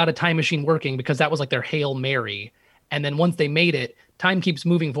barely got a time machine working because that was like their Hail Mary. And then once they made it, time keeps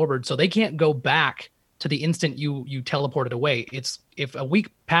moving forward. So they can't go back to the instant you teleported away. It's, if a week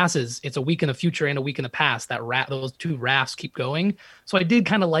passes, it's a week in the future and a week in the past. Those two rafts keep going. So I did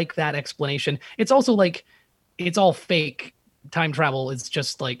kind of like that explanation. It's also like, it's all fake time travel. It's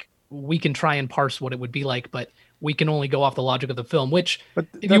just like, we can try and parse what it would be like, but we can only go off the logic of the film, which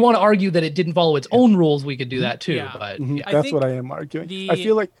if you want to argue that it didn't follow its own rules, we could do that too. Yeah. But that's what I am arguing. I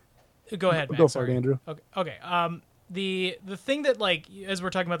feel like, go ahead, Matt, go for sorry. it, Andrew. Okay. The thing that, like, as we're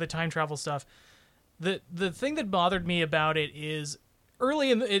talking about the time travel stuff, the thing that bothered me about it is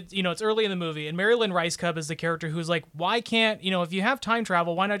early in it's early in the movie, and Marilyn Rice Cub is the character who's like, why can't, if you have time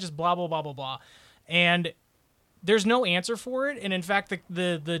travel, why not just blah blah blah blah blah, and there's no answer for it. And in fact,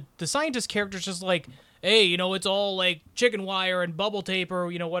 the scientist character's just like, hey, it's all like chicken wire and bubble tape or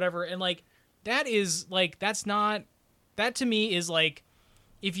whatever, and like that is like, that to me is like,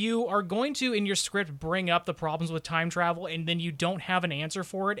 if you are going to in your script bring up the problems with time travel and then you don't have an answer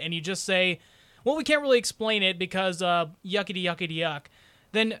for it and you just say, well, we can't really explain it because yuckity yuckity yuck,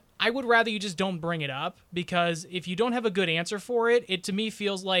 then I would rather you just don't bring it up, because if you don't have a good answer for it, it to me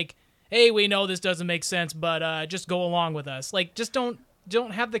feels like, hey, we know this doesn't make sense, but just go along with us. Like, just don't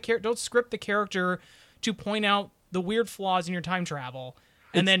have don't script the character to point out the weird flaws in your time travel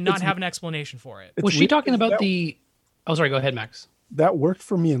and then not have an explanation for it. Was she talking about oh, sorry, go ahead, Max. That worked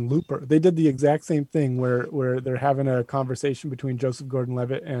for me in Looper. They did the exact same thing where they're having a conversation between Joseph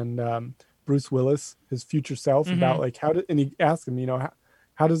Gordon-Levitt and Bruce Willis, his future self, about like and he asked him,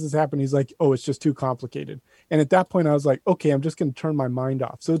 how does this happen? He's like, oh, it's just too complicated. And at that point I was like, okay, I'm just going to turn my mind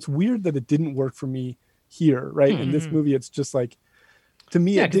off. So it's weird that it didn't work for me here, right? In this movie, it's just like, to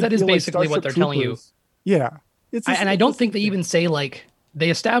me, yeah, because that is basically what they're telling you. Yeah. And I don't think they even say, like, they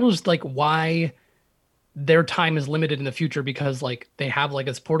established like why their time is limited in the future, because like they have like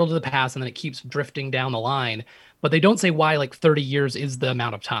this portal to the past and then it keeps drifting down the line, but they don't say why like 30 years is the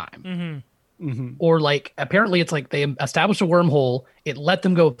amount of time. Or like, apparently it's like they established a wormhole, it let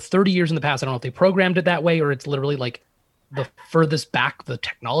them go 30 years in the past. I don't know if they programmed it that way or it's literally like the furthest back the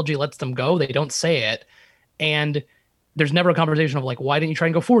technology lets them go. They don't say it. And there's never a conversation of like, why didn't you try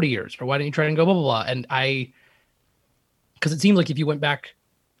and go 40 years? Or why didn't you try and go blah, blah, blah? And because it seems like if you went back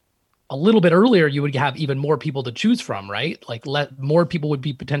a little bit earlier, you would have even more people to choose from, right? Like more people would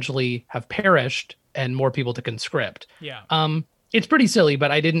be potentially have perished and more people to conscript. Yeah. It's pretty silly,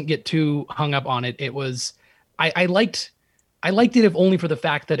 but I didn't get too hung up on it. It was, I liked it, if only for the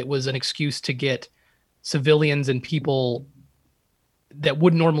fact that it was an excuse to get civilians and people that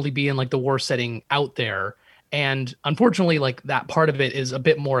would normally be in like the war setting out there. And unfortunately, like that part of it is a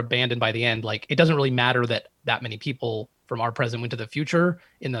bit more abandoned by the end. Like it doesn't really matter that many people from our present went to the future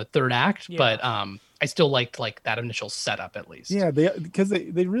in the third act, but I still liked like that initial setup at least. Yeah, because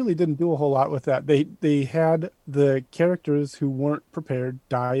they really didn't do a whole lot with that. They had the characters who weren't prepared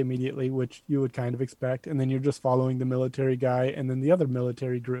die immediately, which you would kind of expect, and then you're just following the military guy and then the other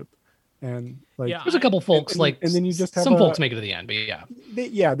military group, and like there's a couple folks and then you just have some folks make it to the end, but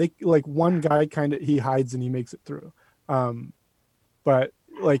they like one guy kind of he hides and he makes it through, but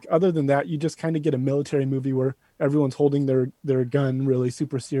like other than that, you just kind of get a military movie where everyone's holding their gun really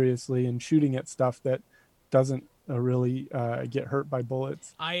super seriously and shooting at stuff that doesn't really get hurt by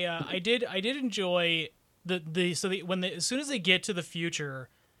bullets. I did enjoy as soon as they get to the future,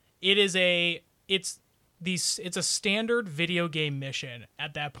 it's a standard video game mission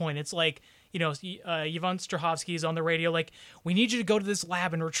at that point. It's like, Yvonne Strahovski's on the radio, like, we need you to go to this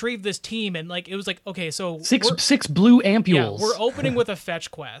lab and retrieve this team. And like, it was like, okay, so six blue ampules. Yeah, we're opening with a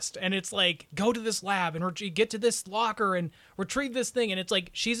fetch quest, and it's like, go to this lab and get to this locker and retrieve this thing. And it's like,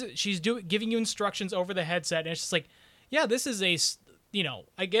 she's giving you instructions over the headset. And it's just like, yeah, this is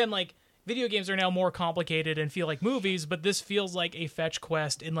again, like, video games are now more complicated and feel like movies, but this feels like a fetch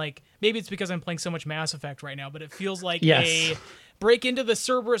quest. And like, maybe it's because I'm playing so much Mass Effect right now, but it feels like a break into the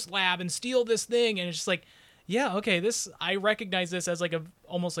Cerberus lab and steal this thing. And it's just like, yeah, okay, I recognize this as like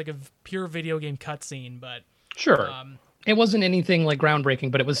almost like a pure video game cutscene, but sure. It wasn't anything like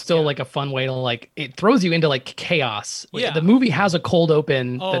groundbreaking, but it was still like a fun way to like, it throws you into like chaos. Yeah. The movie has a cold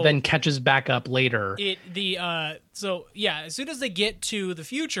open that then catches back up later. So yeah, as soon as they get to the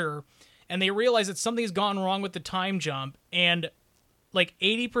future and they realize that something's gone wrong with the time jump, and like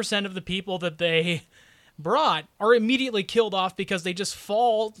 80% of the people that they brought are immediately killed off because they just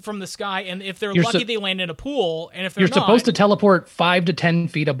fall from the sky, and if they're lucky they land in a pool, and if they're supposed to teleport 5 to 10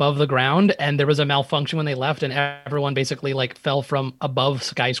 feet above the ground, and there was a malfunction when they left, and everyone basically like fell from above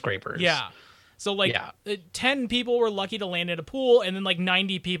skyscrapers. Yeah. So like 10 people were lucky to land in a pool, and then like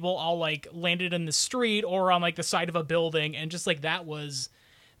 90 people all like landed in the street or on like the side of a building, and just like that was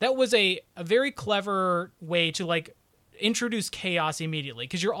a very clever way to like introduce chaos immediately,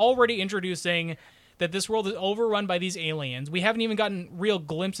 because you're already introducing that this world is overrun by these aliens. We haven't even gotten real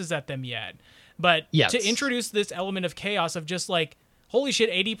glimpses at them yet. But to introduce this element of chaos of just like, holy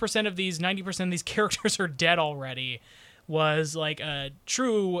shit, 80% of these, 90% of these characters are dead already, was like a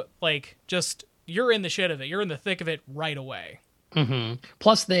true, like, just, you're in the shit of it. You're in the thick of it right away. Mm-hmm.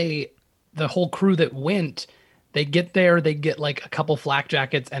 Plus, the whole crew that went, they get there, they get like a couple flak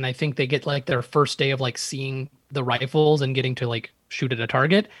jackets, and I think they get like their first day of like seeing the rifles and getting to like shoot at a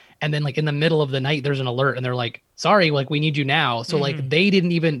target. And then like in the middle of the night, there's an alert and they're like, sorry, like we need you now. So like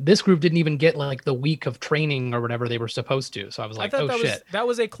this group didn't even get like the week of training or whatever they were supposed to. So I was like, shit. That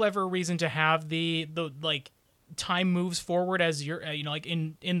was a clever reason to have the like time moves forward as you're, like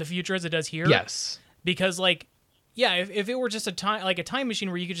in the future as it does here. Yes. Because like, yeah, if it were just a time machine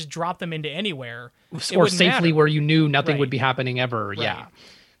where you could just drop them into anywhere. Or safely matter. Where you knew nothing would be happening ever. Right. Yeah.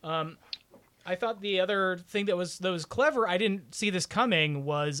 I thought the other thing that was clever, I didn't see this coming,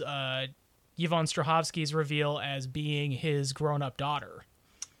 was Yvonne Strahovski's reveal as being his grown-up daughter.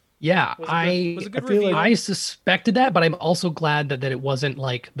 Yeah, was a good reveal. I suspected that, but I'm also glad that it wasn't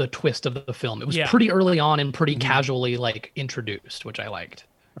like the twist of the film. It was pretty early on and pretty casually like introduced, which I liked.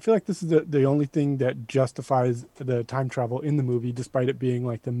 I feel like this is the only thing that justifies the time travel in the movie, despite it being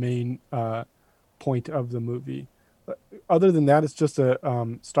like the main point of the movie. Other than that, it's just a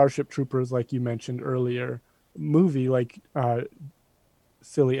Starship Troopers, like you mentioned earlier, movie, like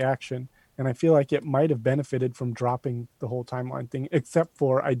silly action. And I feel like it might have benefited from dropping the whole timeline thing, except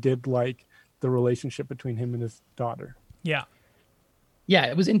for I did like the relationship between him and his daughter. Yeah. Yeah,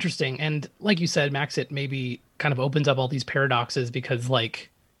 it was interesting. And like you said, Max, it maybe kind of opens up all these paradoxes because like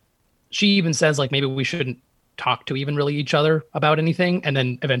she even says like maybe we shouldn't talk to even really each other about anything, and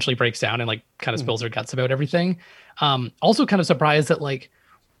then eventually breaks down and like kind of spills her guts about everything. Also kind of surprised that like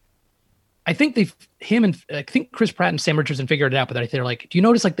I think I think Chris Pratt and Sam Richardson figured it out, but they're like, do you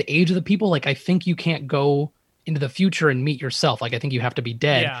notice like the age of the people? Like I think you can't go into the future and meet yourself. Like I think you have to be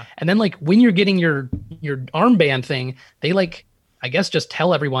dead. Yeah. And then like when you're getting your armband thing, they like I guess just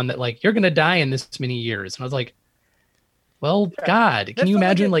tell everyone that like you're gonna die in this many years. And I was like, well, God, can you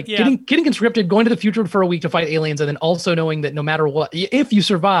imagine getting conscripted, going to the future for a week to fight aliens, and then also knowing that no matter what, if you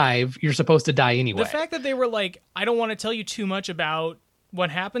survive, you're supposed to die anyway. The fact that they were like, I don't want to tell you too much about what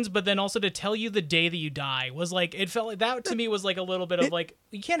happens, but then also to tell you the day that you die was like, it felt like that to me was like a little bit of like,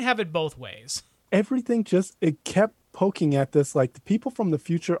 you can't have it both ways. Everything it kept poking at this, like the people from the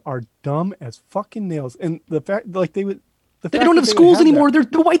future are dumb as fucking nails. And the fact like they don't have schools anymore. They're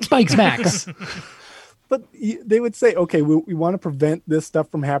the white spikes, Max. But they would say, okay, we want to prevent this stuff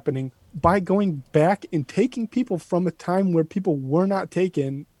from happening by going back and taking people from a time where people were not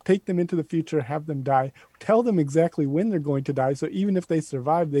taken, take them into the future, have them die, tell them exactly when they're going to die. So even if they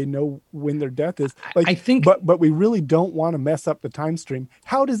survive, they know when their death is. Like, I think, but we really don't want to mess up the time stream.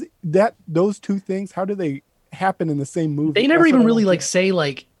 How does those two things, how do they happen in the same movie? They never even really like say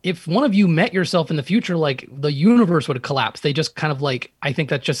like, if one of you met yourself in the future, like the universe would collapse. They just kind of like, I think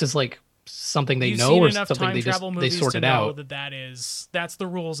that just is like, something they know or something they sorted out. That's the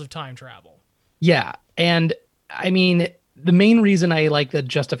rules of time travel. Yeah. And I mean, the main reason I like the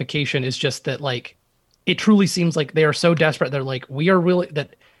justification is just that like, it truly seems like they are so desperate. They're like, we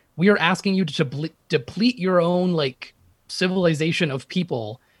we are asking you to deplete your own like civilization of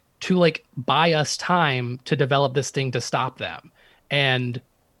people to like buy us time to develop this thing to stop them. And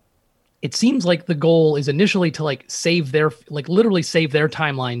it seems like the goal is initially to like save their, like literally save their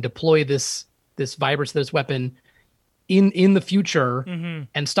timeline, deploy this virus, this weapon in the future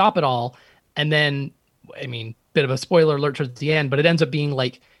and stop it all. And then, I mean, bit of a spoiler alert towards the end, but it ends up being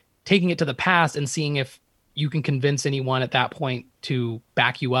like taking it to the past and seeing if you can convince anyone at that point to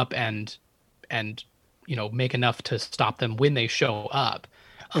back you up and you know, make enough to stop them when they show up.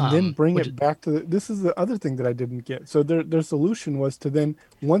 And then bring it back to this is the other thing that I didn't get. So their solution was to then,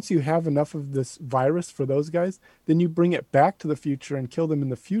 once you have enough of this virus for those guys, then you bring it back to the future and kill them in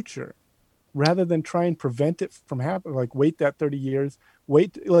the future, rather than try and prevent it from happening. Like wait that 30 years,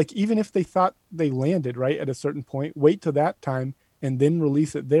 wait, like even if they thought they landed right at a certain point, wait to that time and then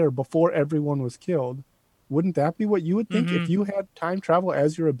release it there before everyone was killed. Wouldn't that be what you would think if you had time travel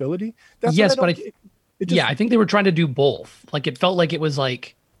as your ability? That's yes, but I think they were trying to do both. Like it felt like it was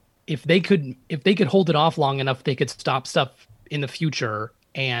like, if they could hold it off long enough, they could stop stuff in the future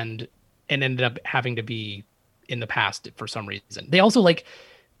and ended up having to be in the past for some reason. They also like,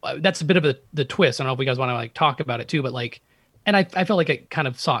 that's a bit of the twist. I don't know if you guys want to like talk about it too, but like, and I felt like I kind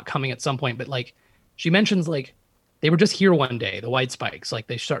of saw it coming at some point, but like she mentions like they were just here one day, the White Spikes, like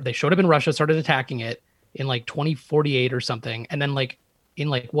they showed up in Russia, started attacking it in like 2048 or something. And then like in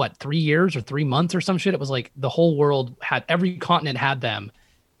like what, 3 years or 3 months or some shit, it was like the whole world had, every continent had them.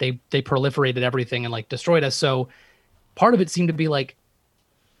 They proliferated everything and like destroyed us. So part of it seemed to be like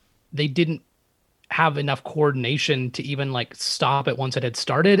they didn't have enough coordination to even like stop it once it had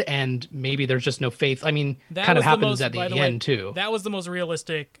started, and maybe there's just no faith. I mean, that kind of happens at the end too. That was the most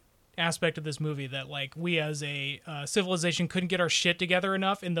realistic aspect of this movie, that like we as a civilization couldn't get our shit together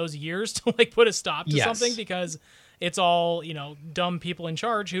enough in those years to like put a stop to something, because it's all, you know, dumb people in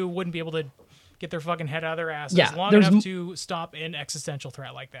charge who wouldn't be able to get their fucking head out of their asses long enough to stop an existential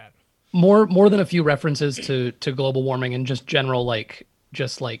threat like that. More than a few references to global warming and just general like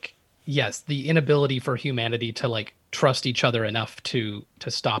yes, the inability for humanity to like trust each other enough to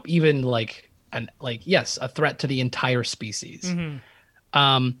stop even like a threat to the entire species.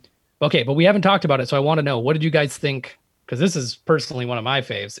 Okay, but we haven't talked about it, so I want to know, what did you guys think? Because this is personally one of my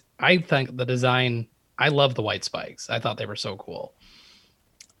faves. I think the design, I love the White Spikes. I thought they were so cool.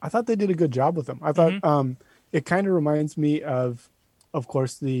 I thought they did a good job with them. I thought it kind of reminds me of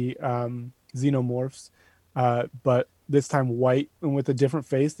course, the xenomorphs, but this time white and with a different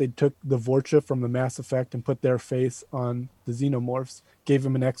face. They took the Vorcha from the Mass Effect and put their face on the xenomorphs, gave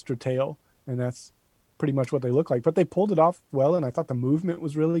them an extra tail, and that's pretty much what they look like. But they pulled it off well, and I thought the movement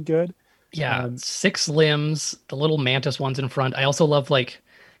was really good. Yeah, 6 limbs, the little mantis ones in front. I also love like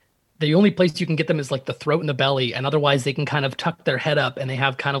the only place you can get them is like the throat and the belly, and otherwise they can kind of tuck their head up, and they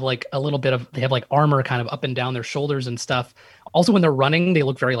have kind of like a little bit of, they have like armor kind of up and down their shoulders and stuff. Also, when they're running, they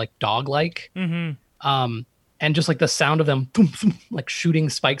look very like dog-like. And just like the sound of them like shooting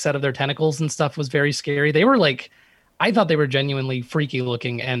spikes out of their tentacles and stuff was very scary. They were like, I thought they were genuinely freaky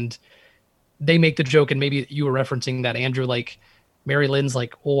looking, and they make the joke, and maybe you were referencing that, Andrew, like Mary Lynn's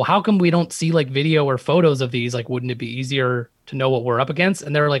like, well, how come we don't see like video or photos of these? Like, wouldn't it be easier to know what we're up against?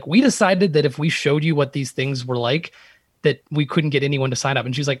 And they're like, we decided that if we showed you what these things were like, that we couldn't get anyone to sign up.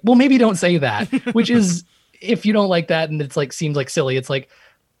 And she's like, well, maybe don't say that, which is, if you don't like that and it's like, seems like silly, it's like,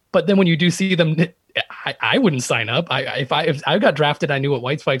 but then when you do see them, I wouldn't sign up. If I got drafted, I knew what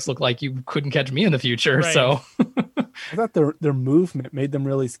White Spikes looked like. You couldn't catch me in the future. Right. So I thought their movement made them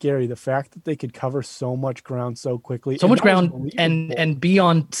really scary. The fact that they could cover so much ground so quickly, so much ground, and be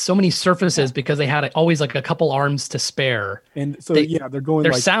on so many surfaces because they had always like a couple arms to spare. And so they're going.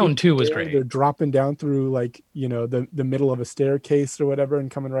 Their like, sound too was great. They're dropping down through like, you know, the middle of a staircase or whatever,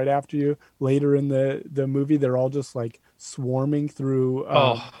 and coming right after you. Later in the movie, they're all just like swarming through.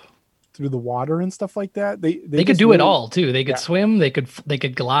 Through the water and stuff like that. They could do it all too. They could swim. They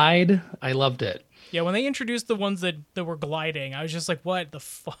could glide. I loved it. Yeah, when they introduced the ones that were gliding, I was just like, what the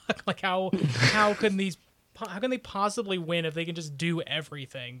fuck? Like how can they possibly win if they can just do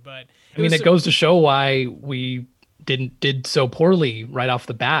everything? But it goes to show why we did so poorly right off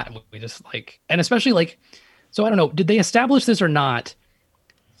the bat. We just like, and especially like, so I don't know, did they establish this or not?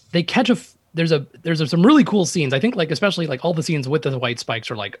 They catch there's some really cool scenes. I think like, especially like all the scenes with the White Spikes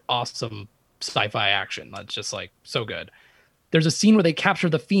are like awesome sci-fi action. That's just like so good. There's a scene where they capture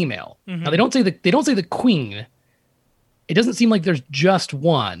the female. Now they don't say the queen. It doesn't seem like there's just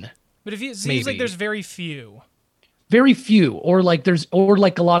one. But it seems like there's very few, or like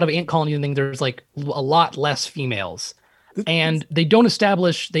a lot of ant colony thing. There's like a lot less females. And they don't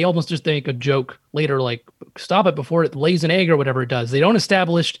establish, they almost just make a joke later, like, stop it before it lays an egg or whatever it does. They don't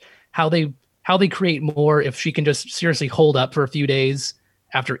establish how they create more if she can just seriously hold up for a few days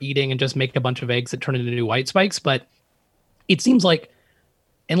after eating and just make a bunch of eggs that turn into new white spikes. But it seems like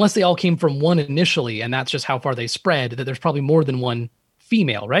unless they all came from one initially, and that's just how far they spread, that there's probably more than one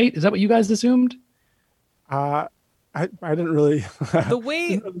female, right? Is that what you guys assumed? I didn't really the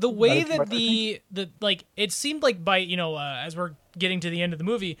way that the like it seemed like by as we're getting to the end of the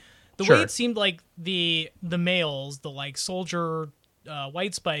movie, the way it seemed like the males, the like soldier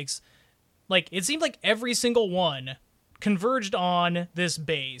white spikes, like it seemed like every single one converged on this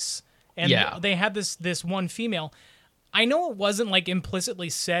base, and they had this one female. I know it wasn't like implicitly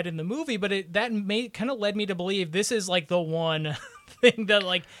said in the movie, but that kind of led me to believe this is like the one thing that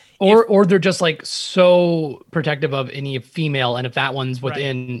like. Or they're just like so protective of any female, and if that one's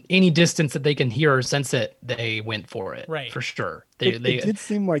within any distance that they can hear or sense it, they went for it. Right, for sure. It did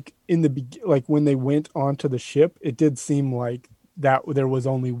seem like in the like when they went onto the ship, it did seem like that there was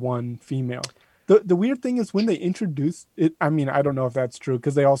only one female. The weird thing is when they introduced it. I mean, I don't know if that's true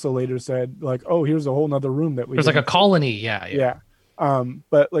because they also later said like, "Oh, here's a whole nother room that we." There's like a colony, yeah.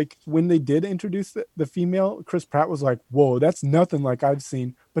 But like when they did introduce the female, Chris Pratt was like, "Whoa, that's nothing like I've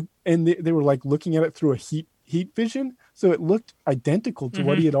seen." But they were like looking at it through a heat vision, so it looked identical to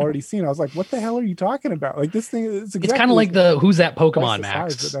what he had already seen. I was like, "What the hell are you talking about?" Like this thing is exactly. It's kind of like the Who's That Pokemon,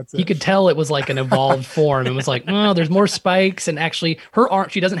 Max. He could tell it was like an evolved form, and was like, "Oh, there's more spikes." And actually, her arm,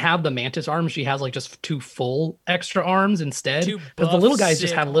 she doesn't have the mantis arm. She has like just 2 full extra arms instead. Because the little guys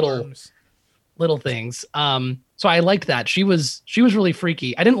just have little things. So I liked that. She was really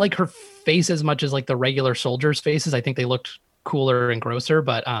freaky. I didn't like her face as much as like the regular soldiers' faces. I think they looked cooler and grosser,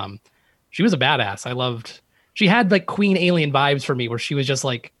 but she was a badass. I loved. She had like Queen Alien vibes for me, where she was just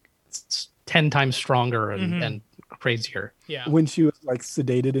like 10 times stronger and crazier. Yeah. When she was like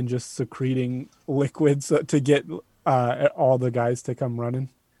sedated and just secreting liquids to get all the guys to come running,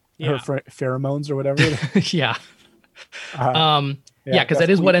 her pheromones or whatever. Yeah. Because that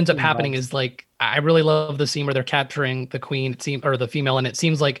is what ends up happening. Is like I really love the scene where they're capturing the queen, or the female, and it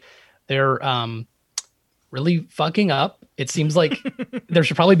seems like they're really fucking up. It seems like there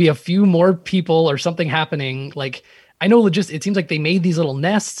should probably be a few more people or something happening. Like I know it seems like they made these little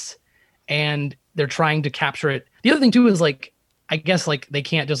nests and they're trying to capture it. The other thing too is like I guess like they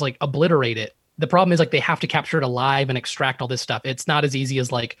can't just like obliterate it. The problem is like they have to capture it alive and extract all this stuff. It's not as easy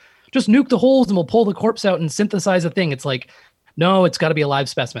as like just nuke the holes and we'll pull the corpse out and synthesize a thing. It's like, no, it's got to be a live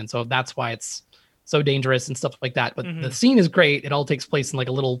specimen. So that's why it's so dangerous and stuff like that. But the scene is great. It all takes place in like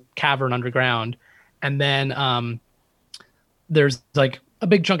a little cavern underground. And then there's like a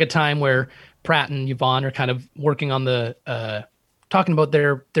big chunk of time where Pratt and Yvonne are kind of working on the talking about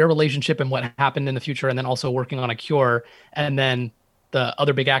their relationship and what happened in the future, and then also working on a cure. And then the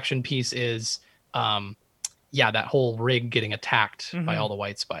other big action piece is that whole rig getting attacked by all the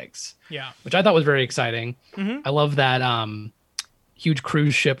white spikes. Yeah. Which I thought was very exciting. I love that huge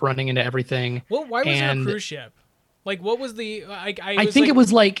cruise ship running into everything. Well, why was there a cruise ship? Like, what was the... I think it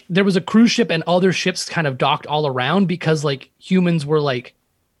was like there was a cruise ship and other ships kind of docked all around because like humans were like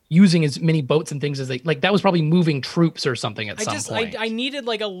using as many boats and things as they... Like that was probably moving troops or something at some point. I needed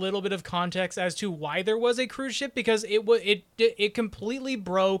like a little bit of context as to why there was a cruise ship, because it completely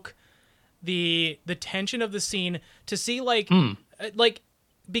broke the tension of the scene to see like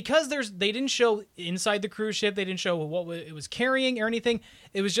because they didn't show inside the cruise ship, they didn't show what it was carrying or anything.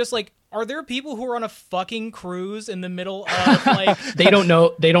 It was just like, are there people who are on a fucking cruise in the middle of like they don't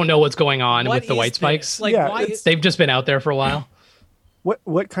know what's going on with the white spikes? Like, why they've just been out there for a while.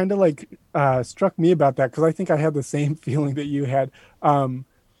 What kind of like struck me about that, because I think I had the same feeling that you had,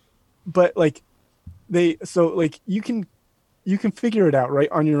 but like you can figure it out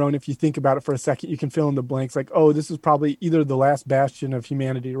right on your own. If you think about it for a second, you can fill in the blanks like, oh, this is probably either the last bastion of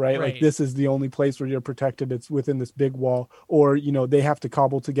humanity, right? Like this is the only place where you're protected. It's within this big wall, or, they have to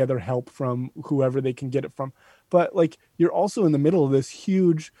cobble together help from whoever they can get it from. But like, you're also in the middle of this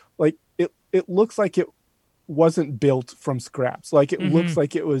huge, like it looks like it wasn't built from scraps. Like it looks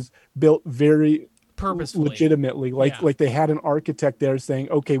like it was built very purposefully, legitimately, like they had an architect there saying,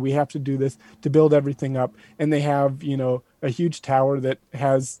 okay, we have to do this to build everything up. And they have, a huge tower that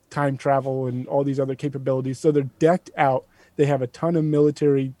has time travel and all these other capabilities. So they're decked out. They have a ton of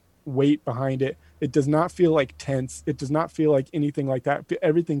military weight behind it. It does not feel like tense. It does not feel like anything like that.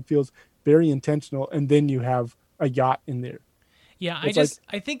 Everything feels very intentional. And then you have a yacht in there. Yeah,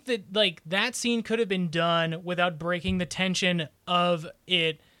 I think that like that scene could have been done without breaking the tension of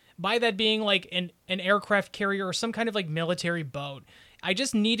it by that being like an aircraft carrier or some kind of like military boat. I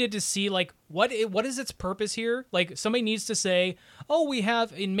just needed to see like what is its purpose here. Like somebody needs to say, oh, we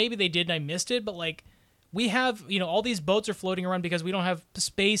have, and maybe they did and I missed it, but like we have, all these boats are floating around because we don't have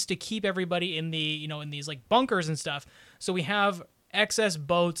space to keep everybody in the, in these like bunkers and stuff. So we have excess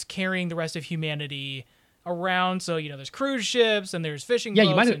boats carrying the rest of humanity around. So, there's cruise ships and there's fishing boats.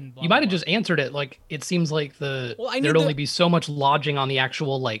 You might have just answered it. Like, it seems like there'd only be so much lodging on the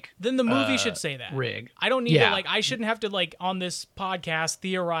actual, like, then the movie should say that rig. I don't need to, like, I shouldn't have to, like, on this podcast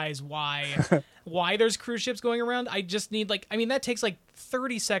theorize why there's cruise ships going around. I just need, like, that takes like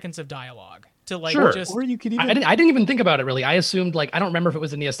 30 seconds of dialogue to like just. Or you could even. I didn't even think about it really. I assumed, like, I don't remember if it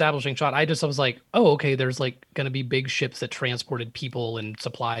was in the establishing shot. I was like, oh, okay, there's like going to be big ships that transported people and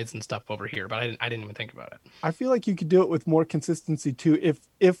supplies and stuff over here, but I didn't even think about it. I feel like you could do it with more consistency too.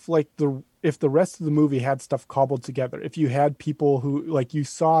 If the rest of the movie had stuff cobbled together, if you had people who, like, you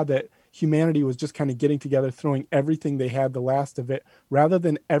saw that humanity was just kind of getting together, throwing everything they had, the last of it, rather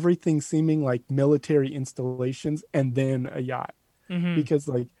than everything seeming like military installations and then a yacht. Mm-hmm. Because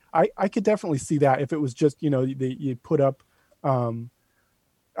like I could definitely see that if it was just, you put up,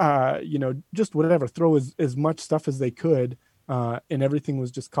 just whatever, throw as much stuff as they could, and everything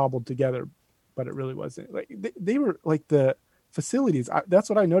was just cobbled together, but it really wasn't. Like they were like the facilities. That's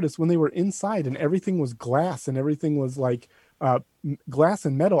what I noticed when they were inside and everything was glass and everything was like glass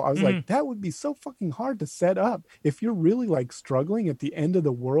and metal. I was like, that would be so fucking hard to set up if you're really like struggling at the end of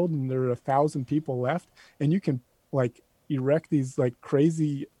the world and there are 1,000 people left and you can like erect these like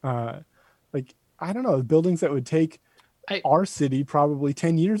crazy like I don't know, buildings that would take our city probably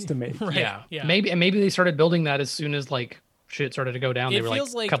 10 years to make. Right. Yeah. Maybe they started building that as soon as like shit started to go down. They were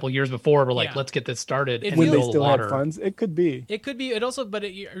like a couple years before we're like, let's get this started. And when they still had funds. It could be. It also,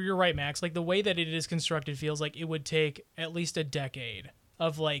 but you're right, Max. Like the way that it is constructed feels like it would take at least a decade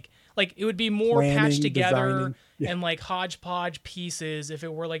of like it would be more planning, patched together designing. and like hodgepodge pieces if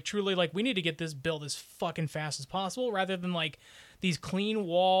it were like truly like we need to get this built as fucking fast as possible rather than like these clean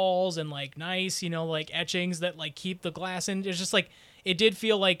walls and like nice, like etchings that like keep the glass in. It's just like it did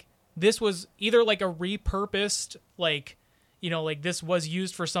feel like this was either like a repurposed like like this was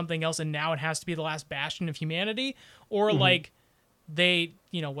used for something else and now it has to be the last bastion of humanity, or like they,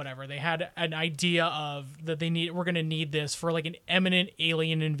 whatever, they had an idea of that we're going to need this for like an imminent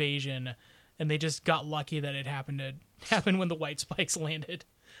alien invasion, and they just got lucky that it happened when the white spikes landed.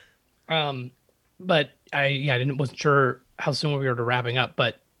 But wasn't sure how soon we were to wrapping up,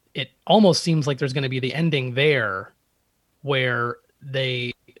 but it almost seems like there's going to be the ending there where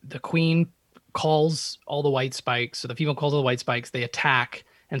the queen calls all the white spikes, so the female calls all the white spikes, they attack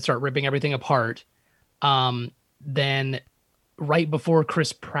and start ripping everything apart. Then right before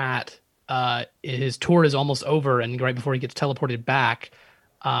Chris Pratt, his tour is almost over, and right before he gets teleported back,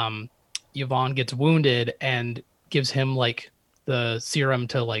 Yvonne gets wounded and gives him like the serum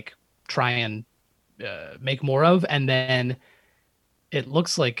to like try and make more of, and then it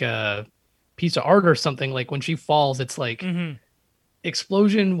looks like a piece of art or something. Like when she falls, it's like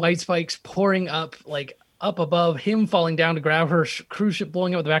explosion, white spikes pouring up, like up above, him falling down to grab her, cruise ship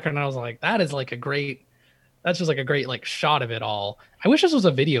blowing up in the background. And I was like, that's just like a great like shot of it all. I wish this was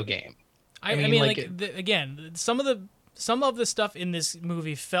a video game. I mean again, some of the stuff in this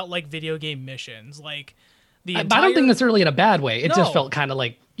movie felt like video game missions. Like I don't think necessarily in a bad way. It just felt kind of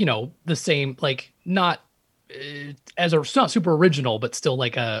like, the same, like not it's not super original, but still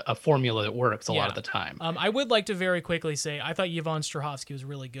like a formula that works a lot of the time. I would like to very quickly say I thought Yvonne Strahovski was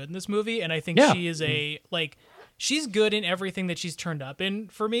really good in this movie, and I think she is she's good in everything that she's turned up in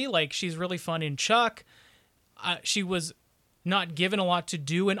for me. Like she's really fun in Chuck. She was not given a lot to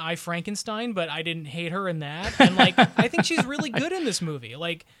do in I, Frankenstein, but I didn't hate her in that. And like I think she's really good in this movie.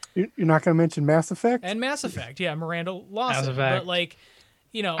 Like you're not going to mention Mass Effect? And Mass Effect, yeah, Miranda Lawson. But like,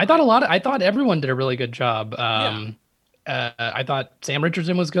 I thought everyone did a really good job. I thought Sam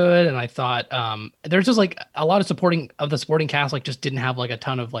Richardson was good, and I thought there's just like a lot of the supporting cast like just didn't have like a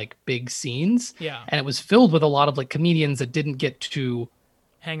ton of like big scenes. Yeah. And it was filled with a lot of like comedians that didn't get to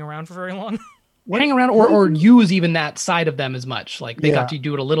hang around for very long. Hang around or use even that side of them as much. Like they got to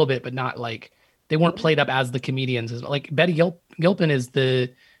do it a little bit, but not like they weren't played up as the comedians. Like Betty Gilpin is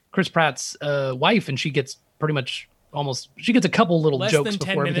the Chris Pratt's wife, and she gets pretty much she gets a couple little jokes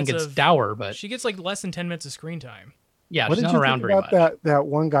before everything gets dour, but she gets like less than 10 minutes of screen time. Yeah, what she's did not you around think very about much. that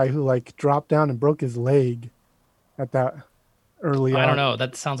one guy who like dropped down and broke his leg at that early on? I don't know.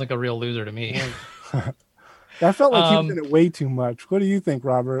 That sounds like a real loser to me. That felt like he did it way too much. What do you think,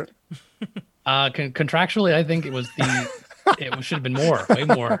 Robert? Contractually, I think it should have been way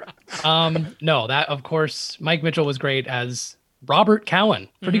more. No, that of course, Mike Mitchell was great as Robert Cowan.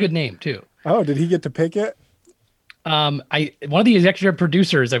 Pretty good name too. Oh, did he get to pick it? I one of the executive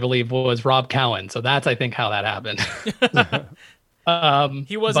producers, I believe, was Rob Cowan. So that's, I think, how that happened.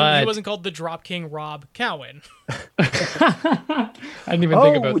 He wasn't called the Drop King Rob Cowan. I didn't even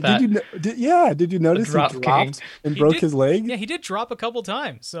think about that. Did you notice he Drop dropped King. and broke his leg? Yeah, he did drop a couple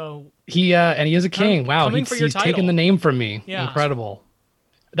times. So He is a king. Wow, coming for your he's title. taken the name from me. Yeah. Incredible.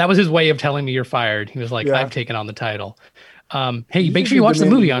 That was his way of telling me you're fired. He was like, Yeah. I've taken on the title. Hey, You make should sure you be watch the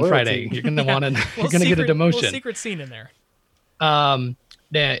demanding movie on loyalty. Friday. You're gonna want to. Little You're gonna get a secret- little demotion. secret scene in there.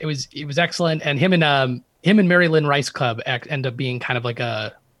 Yeah, it was excellent, and him and Mary Lynn Rice Club end up being kind of like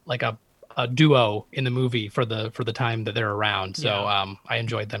a duo in the movie for the time that they're around. So Yeah. I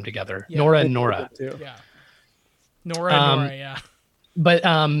enjoyed them together. Yeah. Nora and Nora. Too. Yeah. Nora and Nora, yeah.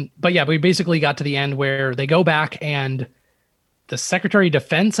 But yeah, we basically got to the end where they go back and the Secretary of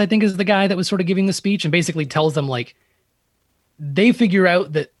Defense, I think, is the guy that was sort of giving the speech and basically tells them like they figure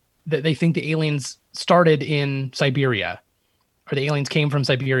out that they think the aliens started in Siberia, or the aliens came from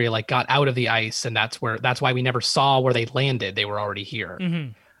Siberia, like got out of the ice, and that's why we never saw where they landed. They were already here.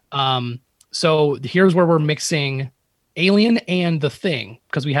 So here's where we're mixing Alien and the Thing,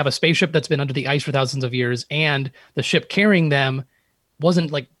 because we have a spaceship that's been under the ice for thousands of years, and the ship carrying them wasn't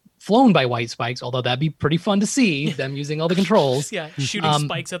like flown by white spikes, although that'd be pretty fun to see them using all the controls. Yeah, shooting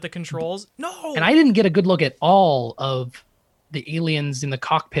spikes at the controls. No. And I didn't get a good look at all of the aliens in the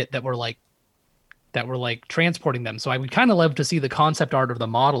cockpit that were like transporting them. So I would kind of love to see the concept art of the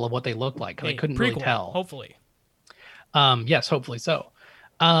model of what they look like, because I couldn't really prequel, tell. Hopefully. Yes, hopefully so.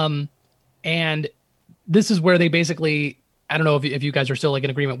 And this is where they basically, I don't know if you guys are still like in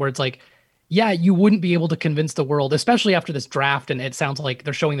agreement, where it's like, yeah, you wouldn't be able to convince the world, especially after this draft, and it sounds like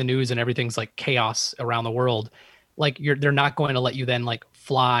they're showing the news and everything's like chaos around the world. Like they're not going to let you then like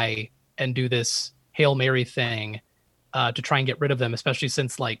fly and do this Hail Mary thing to try and get rid of them, especially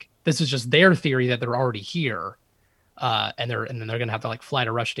since like this is just their theory that they're already here. And then they're gonna have to like fly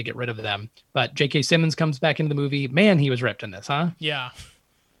to Russia to get rid of them. But J.K. Simmons comes back into the movie. Man, he was ripped in this, huh? Yeah.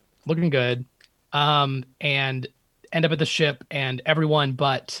 Looking good. And end up at the ship, and everyone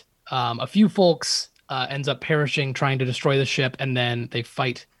but a few folks ends up perishing trying to destroy the ship, and then they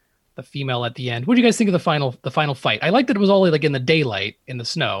fight the female at the end. What do you guys think of the final fight? I liked that it was all like in the daylight in the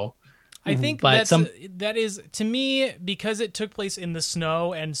snow. I think But that is to me, because it took place in the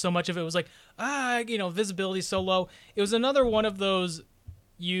snow and so much of it was like visibility so low. It was another one of those,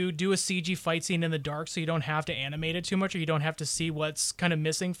 you do a CG fight scene in the dark so you don't have to animate it too much, or you don't have to see what's kind of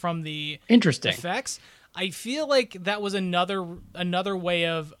missing from the Interesting effects. I feel like that was another way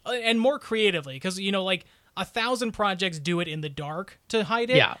of, and more creatively, because like 1,000 projects do it in the dark to hide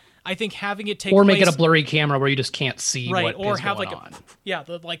it. Yeah. I think having it take or place, make it a blurry camera where you just can't see right, what or is have going like on.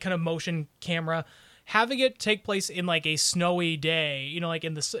 the like kind of motion camera, having it take place in like a snowy day, like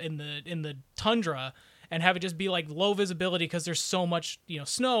in the tundra, and have it just be like low visibility because there's so much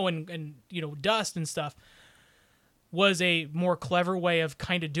snow and dust and stuff, was a more clever way of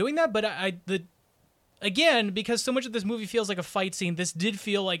kind of doing that. But again, because so much of this movie feels like a fight scene, this did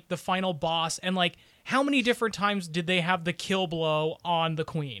feel like the final boss. And like, how many different times did they have the kill blow on the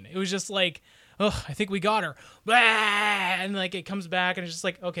queen? It was just like, I think we got her. Blah! And like it comes back and it's just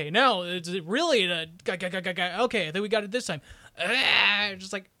like, okay, no, it's really okay, I think we got it this time.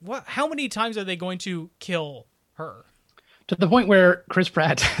 Just like, what? How many times are they going to kill her? To the point where Chris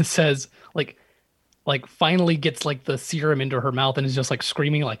Pratt says like finally gets like the serum into her mouth and is just like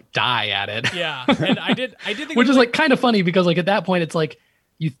screaming like die at it. Yeah. And I did think which is like kind of funny, because like at that point it's like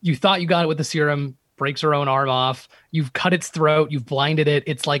you thought you got it with the serum, breaks her own arm off, you've cut its throat, you've blinded it,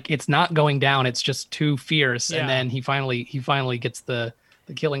 it's like it's not going down, it's just too fierce. Yeah. And then he finally gets the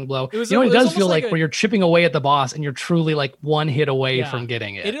killing blow. It it does almost feel like like where you're chipping away at the boss and you're truly like one hit away Yeah. from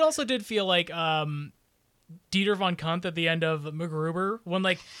getting it. It also did feel like Dieter von Kunt at the end of MacGruber, when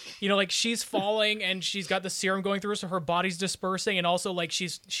like she's falling and she's got the serum going through, so her body's dispersing, and also like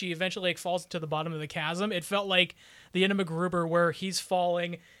she eventually like falls to the bottom of the chasm. It felt like the end of MacGruber where he's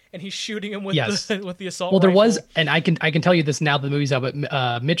falling and he's shooting him with the assault. Well, there rifle. was, and I can tell you this now that the movie's out,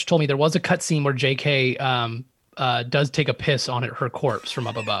 but Mitch told me there was a cut scene where JK does take a piss on her corpse from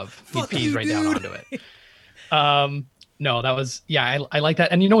up above. He pees right down onto it. No, that was I like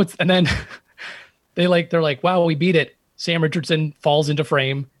that, and and then they're like, wow, we beat it. Sam Richardson falls into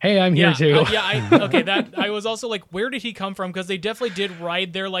frame. Hey, I'm here too. I was also like, where did he come from? Because they definitely did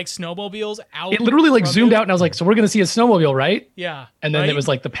ride their like snowmobiles out. It literally like from zoomed him. out, and I was like, so we're gonna see a snowmobile, right? Yeah. And then right? it was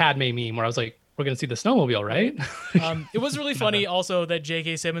like the Padme meme where I was like, we're gonna see the snowmobile, right? It was really funny also that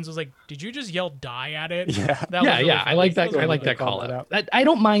J.K. Simmons was like, did you just yell die at it? Yeah. That was really funny. I like that. was I like really that call call it out. I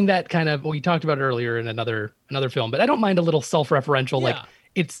don't mind that kind of. We talked about it earlier in another film, but I don't mind a little self-referential. Yeah. Like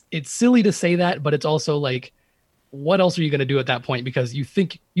it's silly to say that, but it's also like what else are you going to do at that point? Because you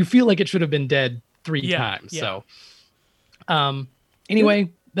feel like it should have been dead 3 times. Yeah. So,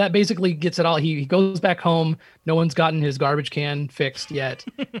 anyway, that basically gets it all. He goes back home. No one's gotten his garbage can fixed yet.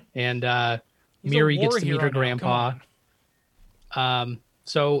 And Miri gets to meet her grandpa.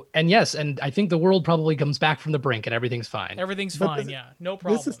 So, and yes, and I think the world probably comes back from the brink and everything's fine. Everything's fine. No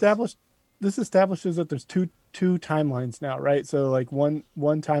problem. This establishes that there's two timelines now, right? So like one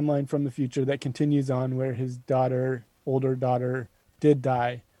timeline from the future that continues on where his older daughter did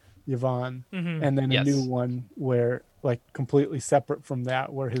die, Yvonne, and then a new one where like completely separate from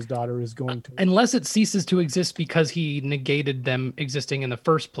that where his daughter is going to, unless it ceases to exist because he negated them existing in the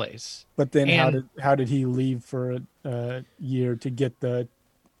first place. But then how did he leave for a year to get the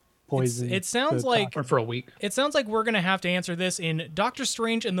poison? It sounds like, or for a week. It sounds like we're gonna have to answer this in Doctor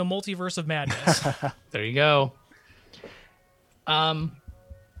Strange and the Multiverse of Madness. There you go.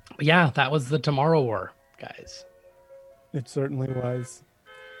 Yeah, that was the Tomorrow War, guys. It certainly was.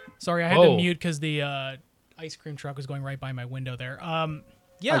 Sorry, I had to mute because the ice cream truck was going right by my window there.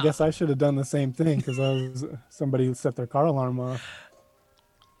 Yeah, I guess I should have done the same thing because somebody who set their car alarm off.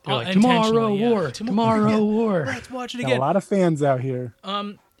 Like, Tomorrow War, Tomorrow War. Let's watch it Got again. a lot of fans out here.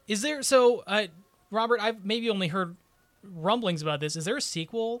 Is there Robert? I've maybe only heard rumblings about this. Is there a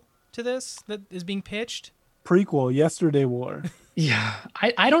sequel to this that is being pitched? Prequel, Yesterday War. Yeah,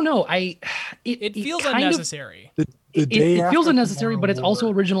 I don't know. It feels unnecessary. It feels unnecessary, but it's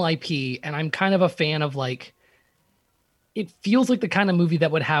also original IP, and I'm kind of a fan of like. It feels like the kind of movie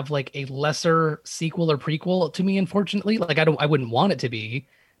that would have like a lesser sequel or prequel to me. Unfortunately, like I wouldn't want it to be,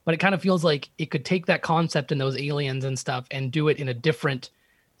 but it kind of feels like it could take that concept and those aliens and stuff and do it in a different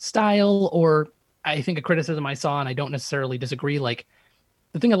style. Or I think a criticism I saw, and I don't necessarily disagree. Like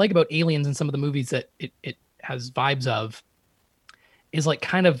the thing I like about Aliens in some of the movies that it has vibes of is like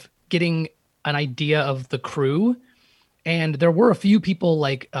kind of getting an idea of the crew. And there were a few people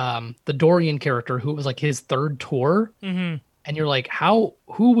like the Dorian character who was like his third tour. Mm-hmm. And you're like,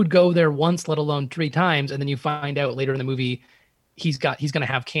 who would go there once, let alone 3 times? And then you find out later in the movie, he's going to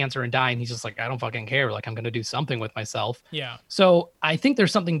have cancer and die. And he's just like, I don't fucking care. Like, I'm going to do something with myself. Yeah. So I think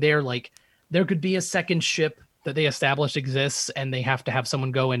there's something there. Like there could be a second ship that they established exists and they have to have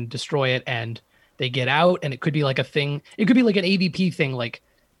someone go and destroy it. And they get out and it could be like a thing. It could be like an AVP thing. Like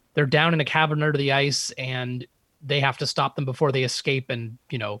they're down in a cavern under the ice and they have to stop them before they escape and,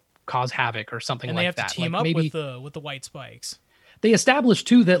 cause havoc or something like that. And they have to team like up maybe with the white spikes. They established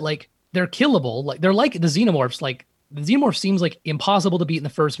too that like they're killable. Like they're like the xenomorphs. Like the xenomorph seems like impossible to beat in the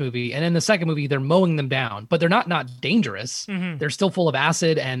first movie. And in the second movie, they're mowing them down, but they're not dangerous. Mm-hmm. They're still full of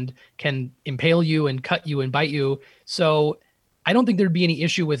acid and can impale you and cut you and bite you. So I don't think there'd be any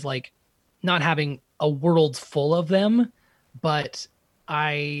issue with like not having a world full of them, but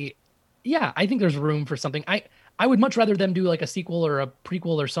I think there's room for something. I would much rather them do like a sequel or a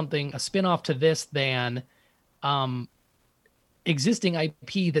prequel or something, a spin-off to this than existing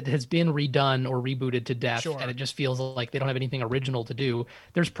IP that has been redone or rebooted to death. Sure. And it just feels like they don't have anything original to do.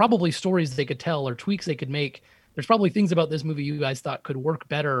 There's probably stories they could tell or tweaks they could make. There's probably things about this movie you guys thought could work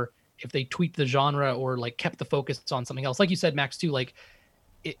better if they tweaked the genre or like kept the focus on something else. Like you said, Max, too, like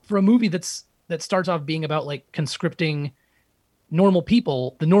for a movie that starts off being about like conscripting normal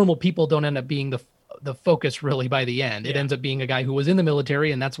people, the normal people don't end up being the focus really by the end. It ends up being a guy who was in the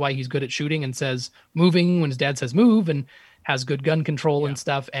military and that's why he's good at shooting and says moving when his dad says move and has good gun control and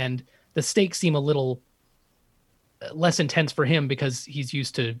stuff. And the stakes seem a little less intense for him because he's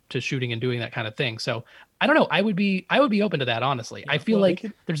used to shooting and doing that kind of thing. So I don't know. I would be open to that. Honestly, I feel like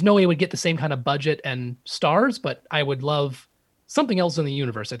there's no way it would get the same kind of budget and stars, but I would love something else in the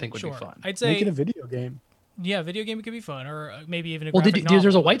universe. I think would be fun. I'd say make it a video game. Yeah, video game could be fun, or maybe even a well. graphic novel.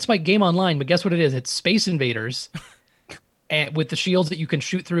 There's a White Spike game online, but guess what it is? It's Space Invaders, and with the shields that you can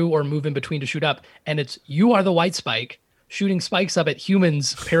shoot through or move in between to shoot up. And it's you are the White Spike shooting spikes up at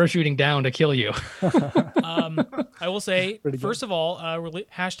humans, parachuting down to kill you. I will say, first of all,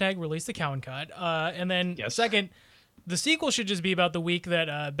 hashtag release the Cowan cut, and then second, the sequel should just be about the week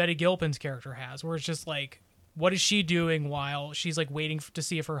that Betty Gilpin's character has, where it's just like, what is she doing while she's like waiting to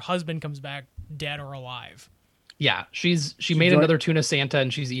see if her husband comes back dead or alive? Yeah, she made another tuna Santa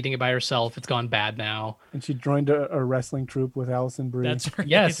and she's eating it by herself. It's gone bad now. And she joined a wrestling troupe with Allison Brie. That's right.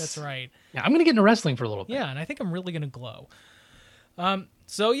 Yes, that's right. Yeah, I'm gonna get into wrestling for a little bit. Yeah, and I think I'm really gonna glow.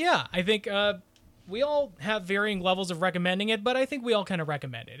 So yeah, I think we all have varying levels of recommending it, but I think we all kind of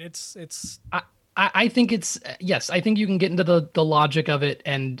recommend it. It's. I think it's yes. I think you can get into the logic of it,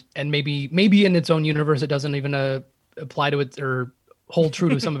 and maybe in its own universe it doesn't even apply to it or hold true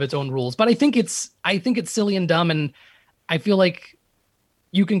to some of its own rules. But I think it's silly and dumb, and I feel like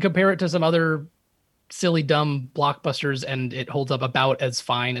you can compare it to some other silly, dumb blockbusters, and it holds up about as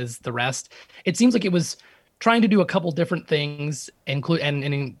fine as the rest. It seems like it was trying to do a couple different things, and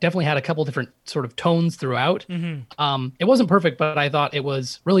it definitely had a couple different sort of tones throughout. It wasn't perfect, but I thought it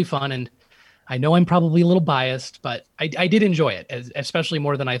was really fun, and I know I'm probably a little biased, but I did enjoy it, especially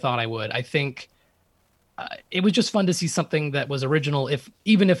more than I thought I would. I think it was just fun to see something that was original,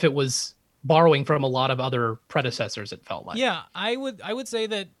 even if it was borrowing from a lot of other predecessors. It felt like. Yeah, I would say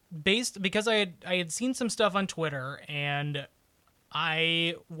that because I had seen some stuff on Twitter, and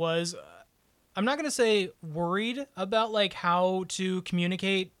I'm not gonna say worried about like how to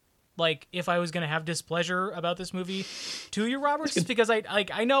communicate, like if I was gonna have displeasure about this movie to you, Roberts, because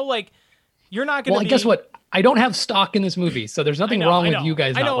I know like you're not gonna. Well, guess what? I don't have stock in this movie, so there's nothing wrong with you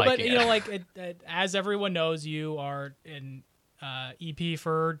guys not liking it. I know, but you know, like as everyone knows, you are an EP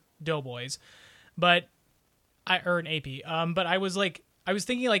for Doughboys, or an AP. But I was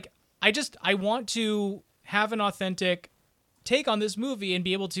thinking like I want to have an authentic take on this movie and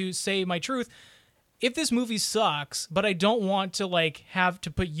be able to say my truth. If this movie sucks, but I don't want to like have to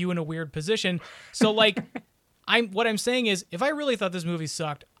put you in a weird position. So like what I'm saying is if I really thought this movie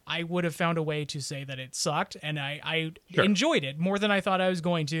sucked, I would have found a way to say that it sucked, and I enjoyed it more than I thought I was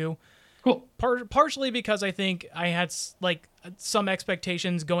going to. Cool. Partially because I think I had like some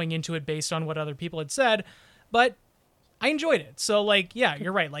expectations going into it based on what other people had said, but I enjoyed it. So like, yeah,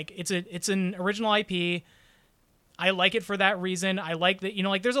 you're right. Like it's an original IP. I like it for that reason. I like that, you know,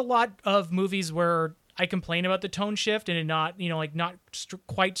 like there's a lot of movies where I complain about the tone shift and it not, you know, like not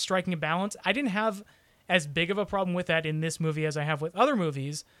quite striking a balance. I didn't have as big of a problem with that in this movie as I have with other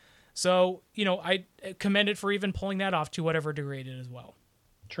movies. So, you know, I commend it for even pulling that off to whatever degree it did as well.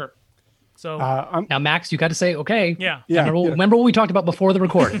 Sure. So now, Max, you got to say, okay. Yeah. Remember what we talked about before the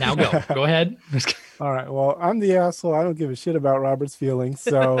record. Now go. Go ahead. All right. Well, I'm the asshole. I don't give a shit about Robert's feelings.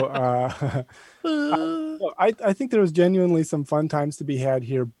 So I think there was genuinely some fun times to be had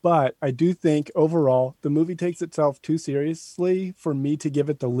here, but I do think overall the movie takes itself too seriously for me to give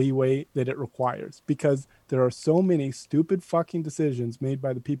it the leeway that it requires, because there are so many stupid fucking decisions made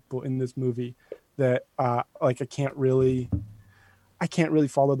by the people in this movie that like I can't really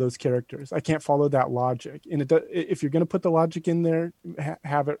follow those characters. I can't follow that logic. And if you're going to put the logic in there,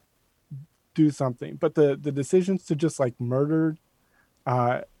 have it do something. But the decisions to just like murder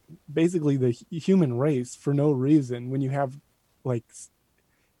basically the human race for no reason, when you have like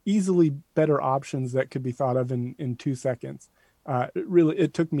easily better options that could be thought of in 2 seconds,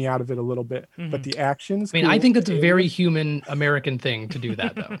 it took me out of it a little bit. But the actions, I think that's a very human American thing to do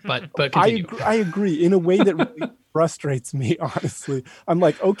that, though. But continue. I agree in a way that really frustrates me, honestly. I'm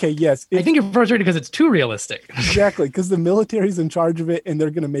like, okay, yes. I think you're frustrated because it's too realistic. Exactly, because the military's in charge of it, and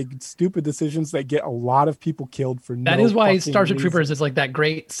they're going to make stupid decisions that get a lot of people killed for no That is why Starship reason. Troopers is like that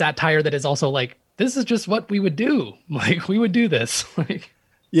great satire that is also like, this is just what we would do. Like, we would do this. Like,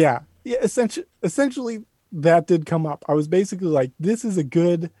 yeah. Essentially, that did come up. I was basically like, this is a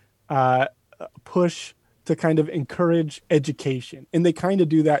good push to kind of encourage education, and they kind of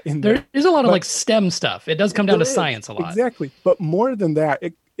do that in there. There is a lot of like STEM stuff. It does come down to science a lot. Exactly. But more than that,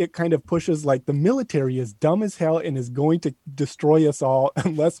 it kind of pushes like the military is dumb as hell and is going to destroy us all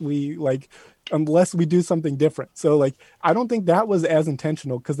unless we do something different. So like, I don't think that was as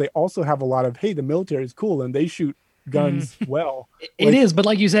intentional, because they also have a lot of, hey, the military is cool and they shoot guns well. It is, but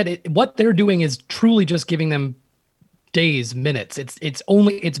like you said, what they're doing is truly just giving them days, minutes.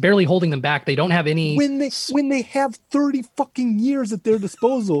 It's barely holding them back. They don't have any. When they have 30 fucking years at their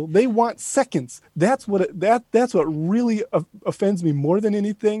disposal, they want seconds. That's what really offends me more than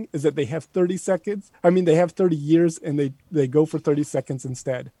anything, is that they have 30 seconds. I mean, they have 30 years and they go for 30 seconds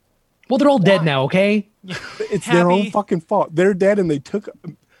instead. Well, they're all dead now, okay? It's their own fucking fault. They're dead, and they took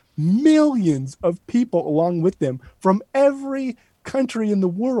millions of people along with them from every country in the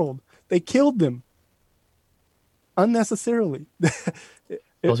world. They killed them unnecessarily.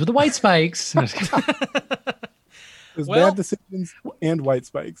 Those were the white spikes. It was bad decisions and white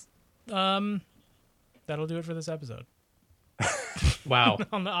spikes. That'll do it for this episode. Wow.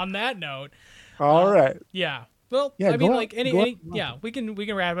 on that note. All right. Yeah. Well, yeah, I mean, like we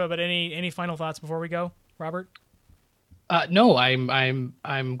can wrap up. But any final thoughts before we go, Robert? No,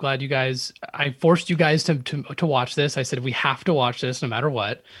 I'm glad you guys. I forced you guys to watch this. I said we have to watch this no matter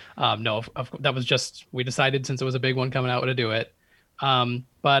what. No, that was just, we decided since it was a big one coming out to do it.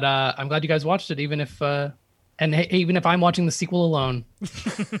 But I'm glad you guys watched it, even if I'm watching the sequel alone.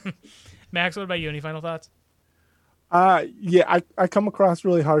 Max, what about you? Any final thoughts? Yeah, I come across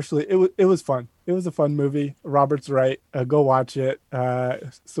really harshly. It was fun. It was a fun movie. Robert's right. Go watch it.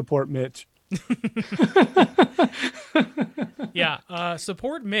 Support Mitch. Yeah.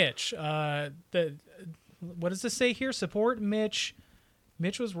 Support Mitch. What does this say here? Support Mitch.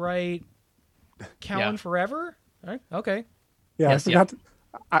 Mitch was right. Cowan forever. All right. Okay. Yeah, Yes, I forgot.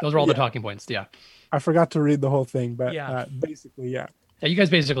 Those are all the talking points. Yeah. I forgot to read the whole thing, but Yeah. basically, yeah. Yeah, you guys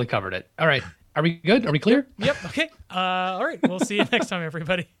basically covered it. All right. Are we good? Are we clear? Yep. Okay. All right. We'll see you next time,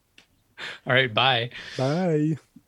 everybody. All right. Bye. Bye.